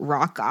this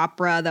rock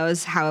opera. That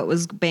was how it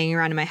was banging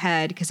around in my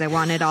head because I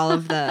wanted all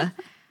of the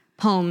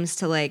poems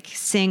to like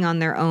sing on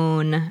their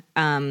own.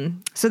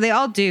 So they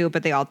all do,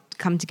 but they all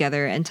come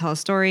together and tell a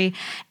story.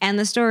 And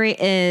the story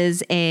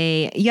is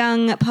a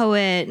young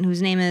poet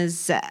whose name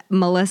is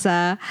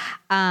Melissa,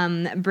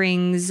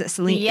 brings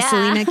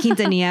Selena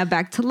Quintanilla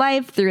back to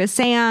life through a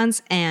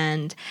seance,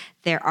 and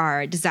there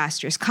are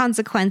disastrous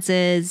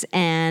consequences.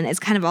 And it's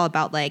kind of all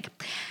about like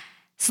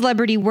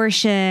celebrity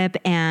worship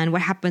and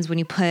what happens when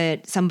you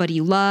put somebody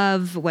you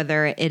love,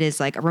 whether it is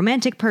like a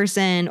romantic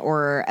person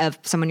or of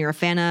someone you're a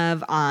fan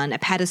of, on a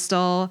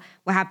pedestal.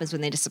 What happens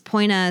when they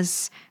disappoint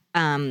us?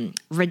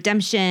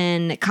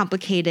 Redemption,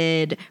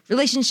 complicated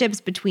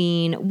relationships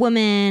between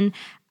women,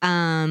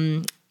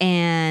 and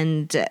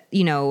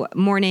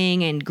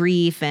mourning and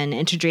grief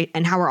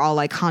and how we're all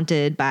like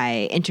haunted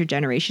by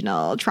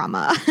intergenerational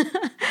trauma.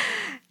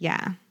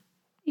 Yeah.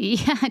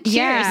 Cheers.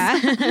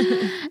 Yeah.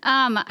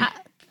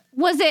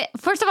 Was it,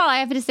 first of all, I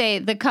have to say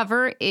the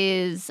cover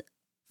is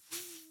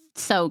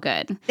so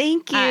good.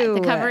 Thank you.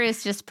 The cover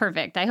is just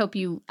perfect. I hope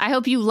you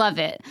love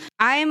it.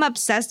 I'm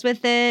obsessed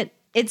with it.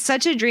 It's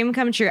such a dream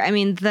come true. I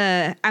mean,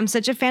 I'm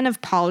such a fan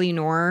of Polly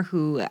Knorr,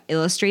 who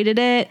illustrated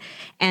it,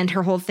 and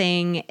her whole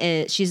thing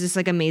is she's this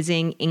like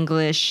amazing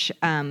English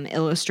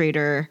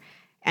illustrator,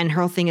 and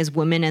her whole thing is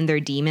women and their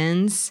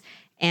demons.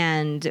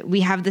 And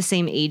we have the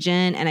same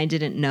agent, and I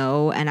didn't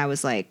know, and I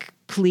was like,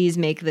 please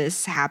make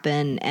this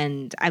happen.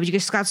 And I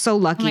just got so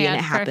lucky and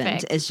it happened.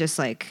 Perfect. It's just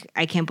like,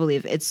 I can't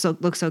believe it.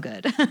 Looks so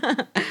good.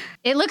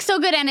 It looks so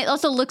good. And it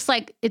also looks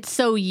like it's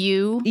so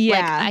you.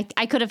 Yeah. Like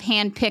I could have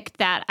handpicked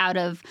that out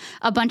of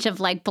a bunch of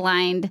like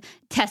blind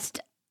test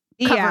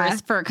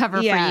covers for a cover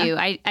for you.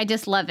 I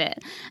just love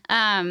it.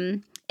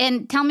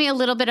 And tell me a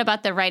little bit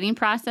about the writing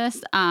process.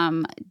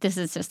 This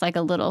is just like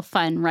a little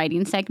fun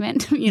writing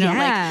segment,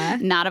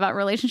 like not about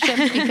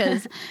relationships,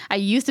 because I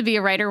used to be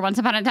a writer once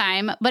upon a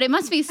time, but it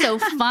must be so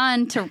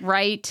fun to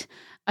write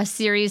a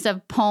series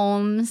of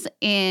poems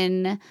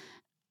in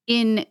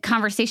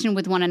conversation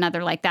with one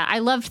another like that. I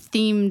love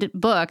themed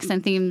books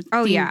and themed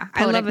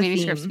poetic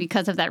manuscripts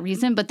because of that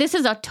reason. But this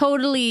is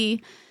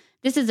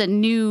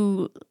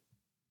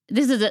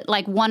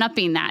like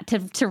one-upping that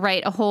to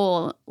write a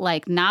whole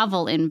like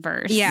novel in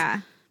verse.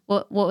 Yeah.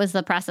 What was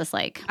the process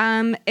like?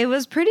 It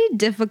was pretty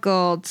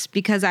difficult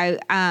because I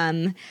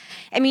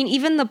mean,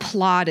 even the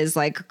plot is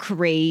like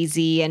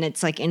crazy and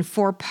it's like in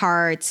 4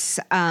 parts.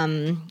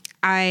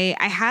 I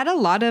had a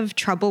lot of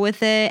trouble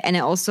with it, and it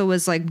also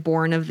was like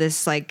born of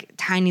this like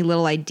tiny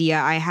little idea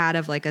I had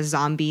of like a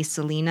zombie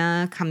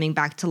Selena coming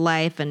back to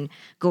life and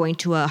going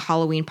to a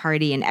Halloween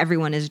party and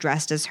everyone is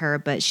dressed as her,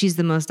 but she's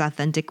the most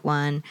authentic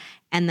one.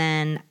 And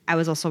then I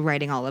was also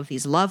writing all of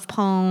these love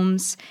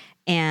poems,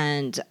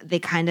 and they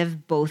kind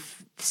of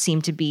both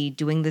seemed to be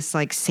doing this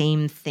like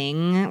same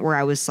thing where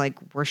I was like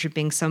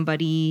worshiping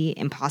somebody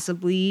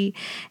impossibly.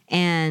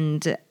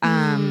 And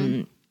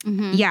I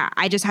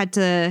just had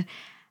to,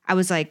 I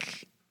was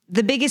like,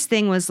 the biggest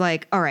thing was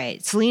like, all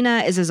right,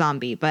 Selena is a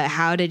zombie, but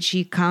how did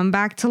she come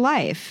back to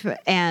life?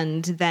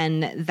 And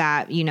then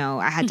that,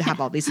 I had to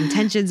have all these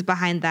intentions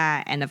behind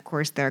that. And of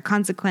course there are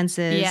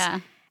consequences.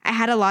 Yeah. I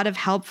had a lot of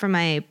help from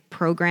my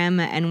program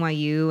at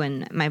NYU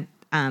and my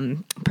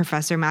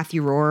professor,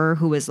 Matthew Rohr,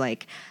 who was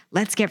like,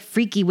 let's get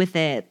freaky with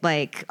it,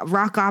 like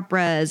rock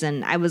operas.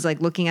 And I was like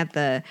looking at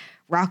the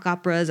rock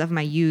operas of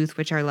my youth,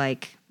 which are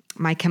like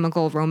My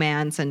Chemical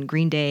Romance and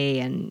Green Day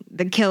and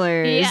The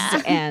Killers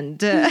and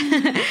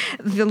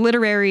the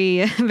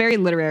literary, very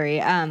literary.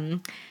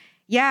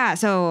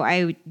 So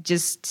I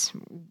just,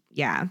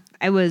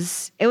 it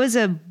was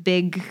a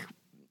big,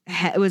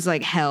 it was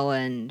like hell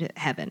and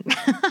heaven.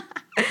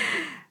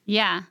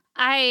 Yeah.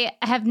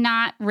 I've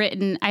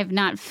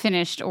not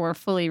finished or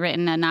fully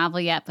written a novel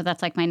yet, but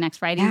that's like my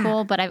next writing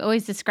goal. But I've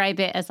always described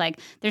it as like,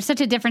 there's such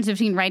a difference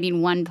between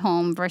writing one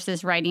poem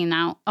versus writing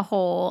out a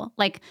whole,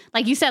 like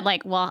you said,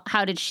 like, well,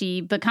 how did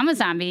she become a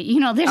zombie?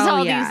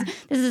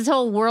 There's this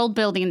whole world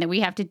building that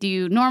we have to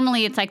do.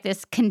 Normally it's like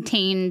this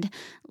contained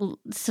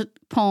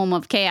poem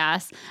of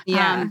chaos.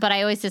 But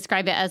I always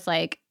describe it as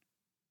like,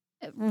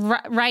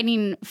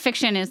 writing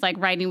fiction is like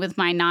writing with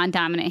my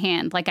non-dominant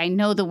hand. Like I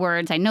know the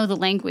words, I know the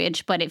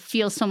language, but it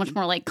feels so much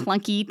more like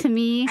clunky to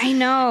me. I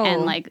know.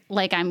 And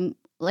like I'm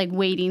like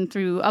wading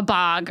through a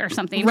bog or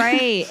something.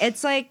 Right.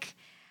 It's like,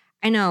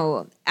 I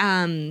know.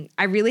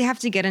 I really have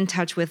to get in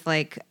touch with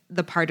like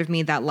the part of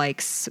me that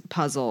likes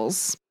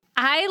puzzles.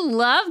 I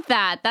love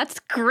that. That's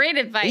great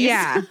advice.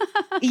 Yeah.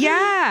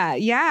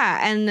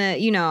 And,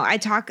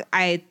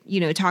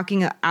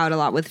 talking out a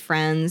lot with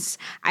friends.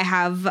 I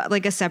have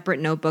like a separate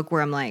notebook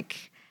where I'm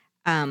like,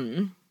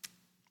 I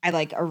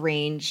like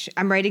arrange,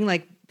 I'm writing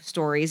like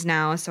stories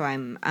now. So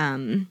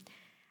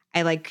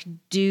I like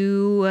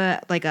do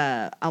like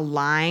a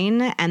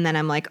line, and then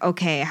I'm like,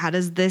 okay, how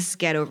does this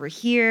get over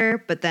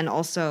here? But then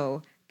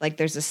also like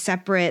there's a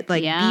separate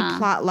like B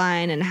plot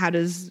line, and how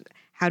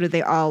how do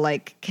they all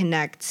like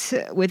connect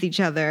with each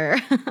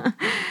other?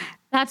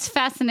 That's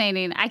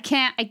fascinating. I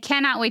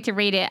cannot wait to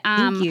read it.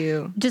 Thank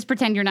you. Just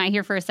pretend you're not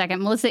here for a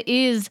second. Melissa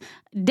is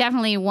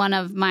definitely one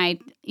of my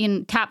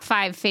top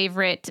 5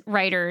 favorite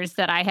writers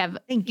that I have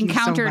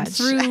encountered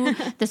through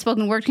the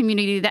spoken word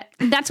community.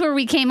 That's where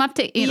we came up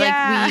to, like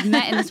we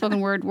met in the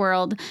spoken word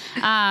world.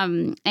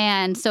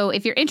 And so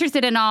if you're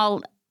interested in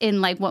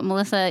like what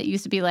Melissa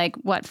used to be like,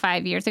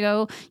 5 years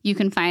ago, you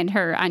can find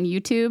her on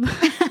YouTube.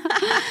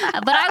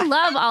 But I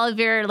love all of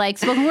your like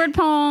spoken word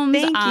poems.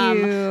 Thank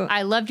you.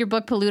 I loved your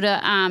book, Paluda.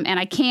 And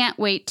I can't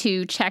wait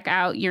to check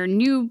out your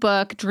new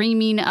book,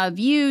 Dreaming of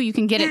You. You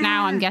can get it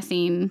now, I'm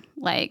guessing,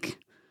 like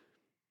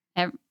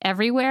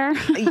everywhere.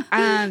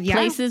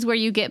 Places where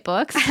you get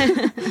books.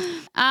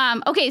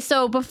 Okay,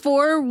 so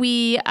before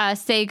we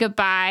say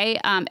goodbye,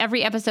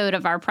 every episode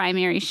of our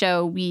primary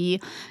show, we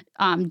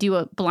do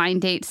a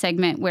blind date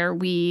segment where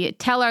we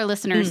tell our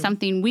listeners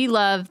something we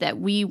love that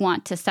we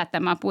want to set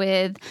them up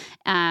with.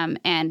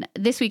 And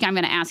this week I'm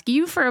going to ask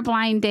you for a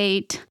blind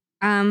date.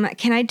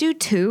 Can I do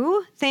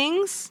 2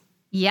 things?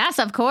 Yes,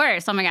 of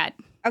course. Oh my God.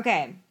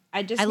 Okay.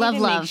 I need love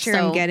to love, make sure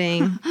I'm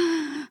getting...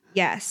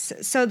 Yes.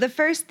 So the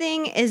first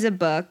thing is a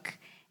book,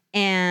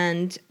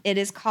 and it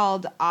is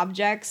called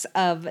Objects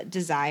of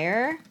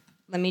Desire.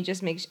 Let me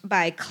just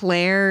by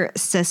Claire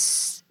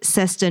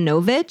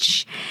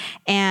Sestanovich.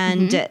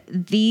 And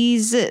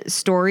these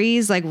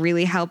stories like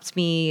really helped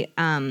me.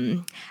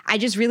 I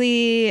just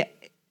really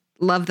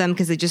love them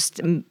because they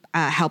just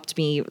helped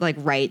me like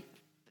write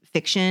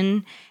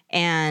fiction,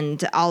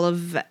 and all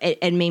of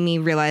it made me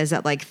realize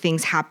that like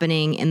things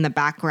happening in the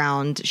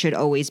background should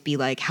always be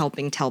like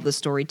helping tell the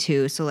story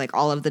too. So like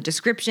all of the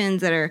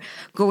descriptions that are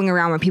going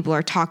around when people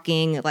are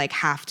talking like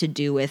have to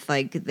do with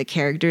like the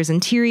character's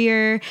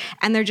interior,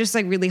 and they're just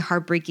like really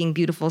heartbreaking,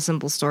 beautiful,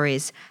 simple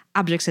stories.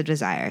 Objects of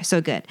Desire.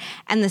 So good.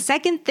 And the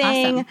second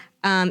thing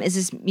is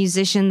this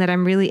musician that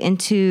I'm really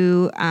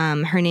into.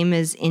 Her name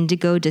is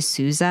Indigo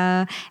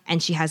D'Souza,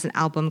 and she has an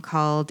album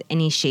called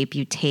Any Shape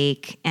You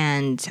Take.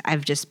 And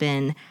I've just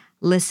been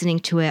listening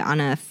to it on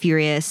a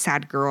furious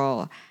sad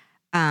girl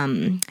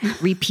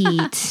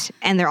repeat.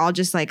 And they're all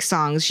just like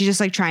songs. She's just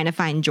like trying to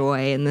find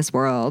joy in this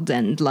world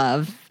and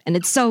love. And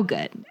it's so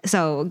good.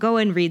 So go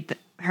and read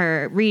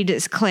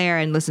Claire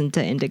and listen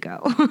to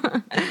Indigo.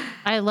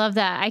 I love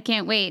that. I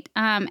can't wait.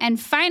 And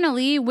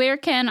finally, where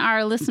can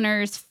our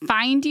listeners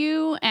find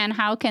you, and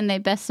how can they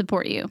best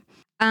support you?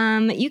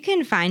 You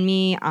can find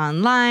me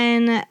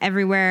online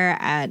everywhere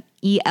at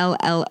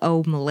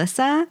ELLO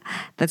Melissa.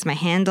 That's my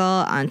handle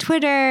on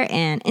Twitter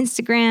and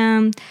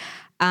Instagram.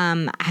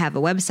 I have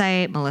a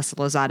website,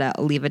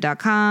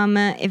 melissalozadaoliva.com.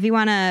 If you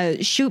want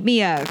to shoot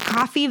me a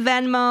coffee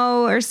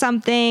Venmo or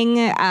something,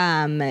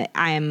 I'm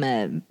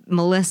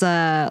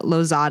Melissa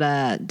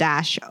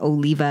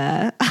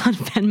Lozada-Oliva on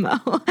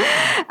Venmo.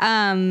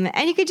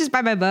 And you could just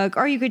buy my book,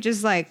 or you could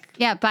just like...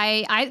 Yeah,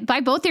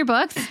 buy both your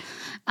books.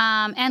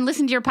 And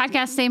listen to your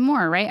podcast, Say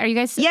More, right? Are you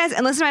guys... Yes,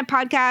 and listen to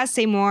my podcast,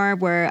 Say More,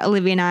 where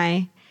Olivia and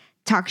I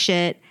talk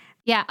shit.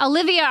 Yeah,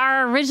 Olivia,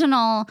 our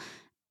original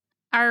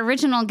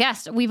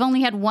guest. We've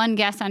only had one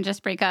guest on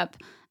Just Break Up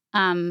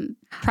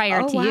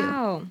prior to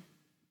you.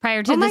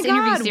 Prior to this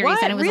interview series,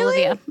 and it was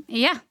really? Olivia.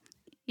 Yeah.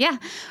 Yeah.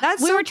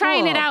 That's we were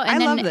trying it out.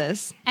 And I love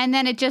this. And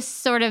then it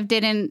just sort of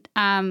didn't,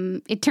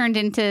 it turned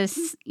into,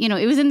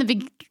 it was in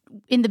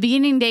the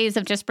beginning days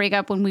of Just Break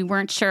Up when we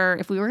weren't sure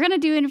if we were going to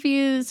do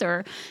interviews or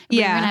if we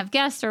were going to have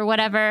guests or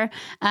whatever.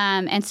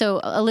 And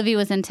so Olivia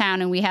was in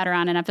town and we had her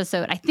on an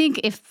episode. I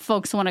think if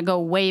folks want to go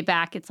way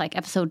back, it's like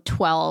episode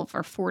 12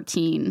 or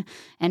 14.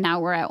 And now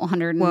we're at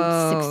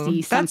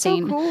 160 something. That's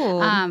so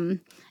cool.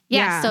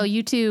 Yeah. So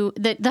you two,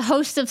 the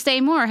hosts of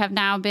Say More have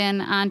now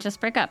been on Just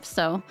Break Up.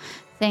 So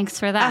thanks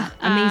for that.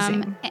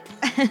 Amazing.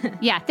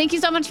 Yeah. Thank you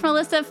so much,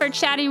 Melissa, for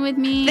chatting with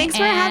me. Thanks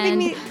for having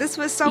me. This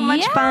was so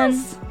much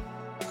fun.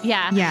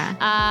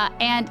 Yeah.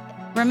 And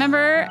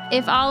remember,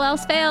 if all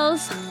else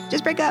fails,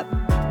 just break up.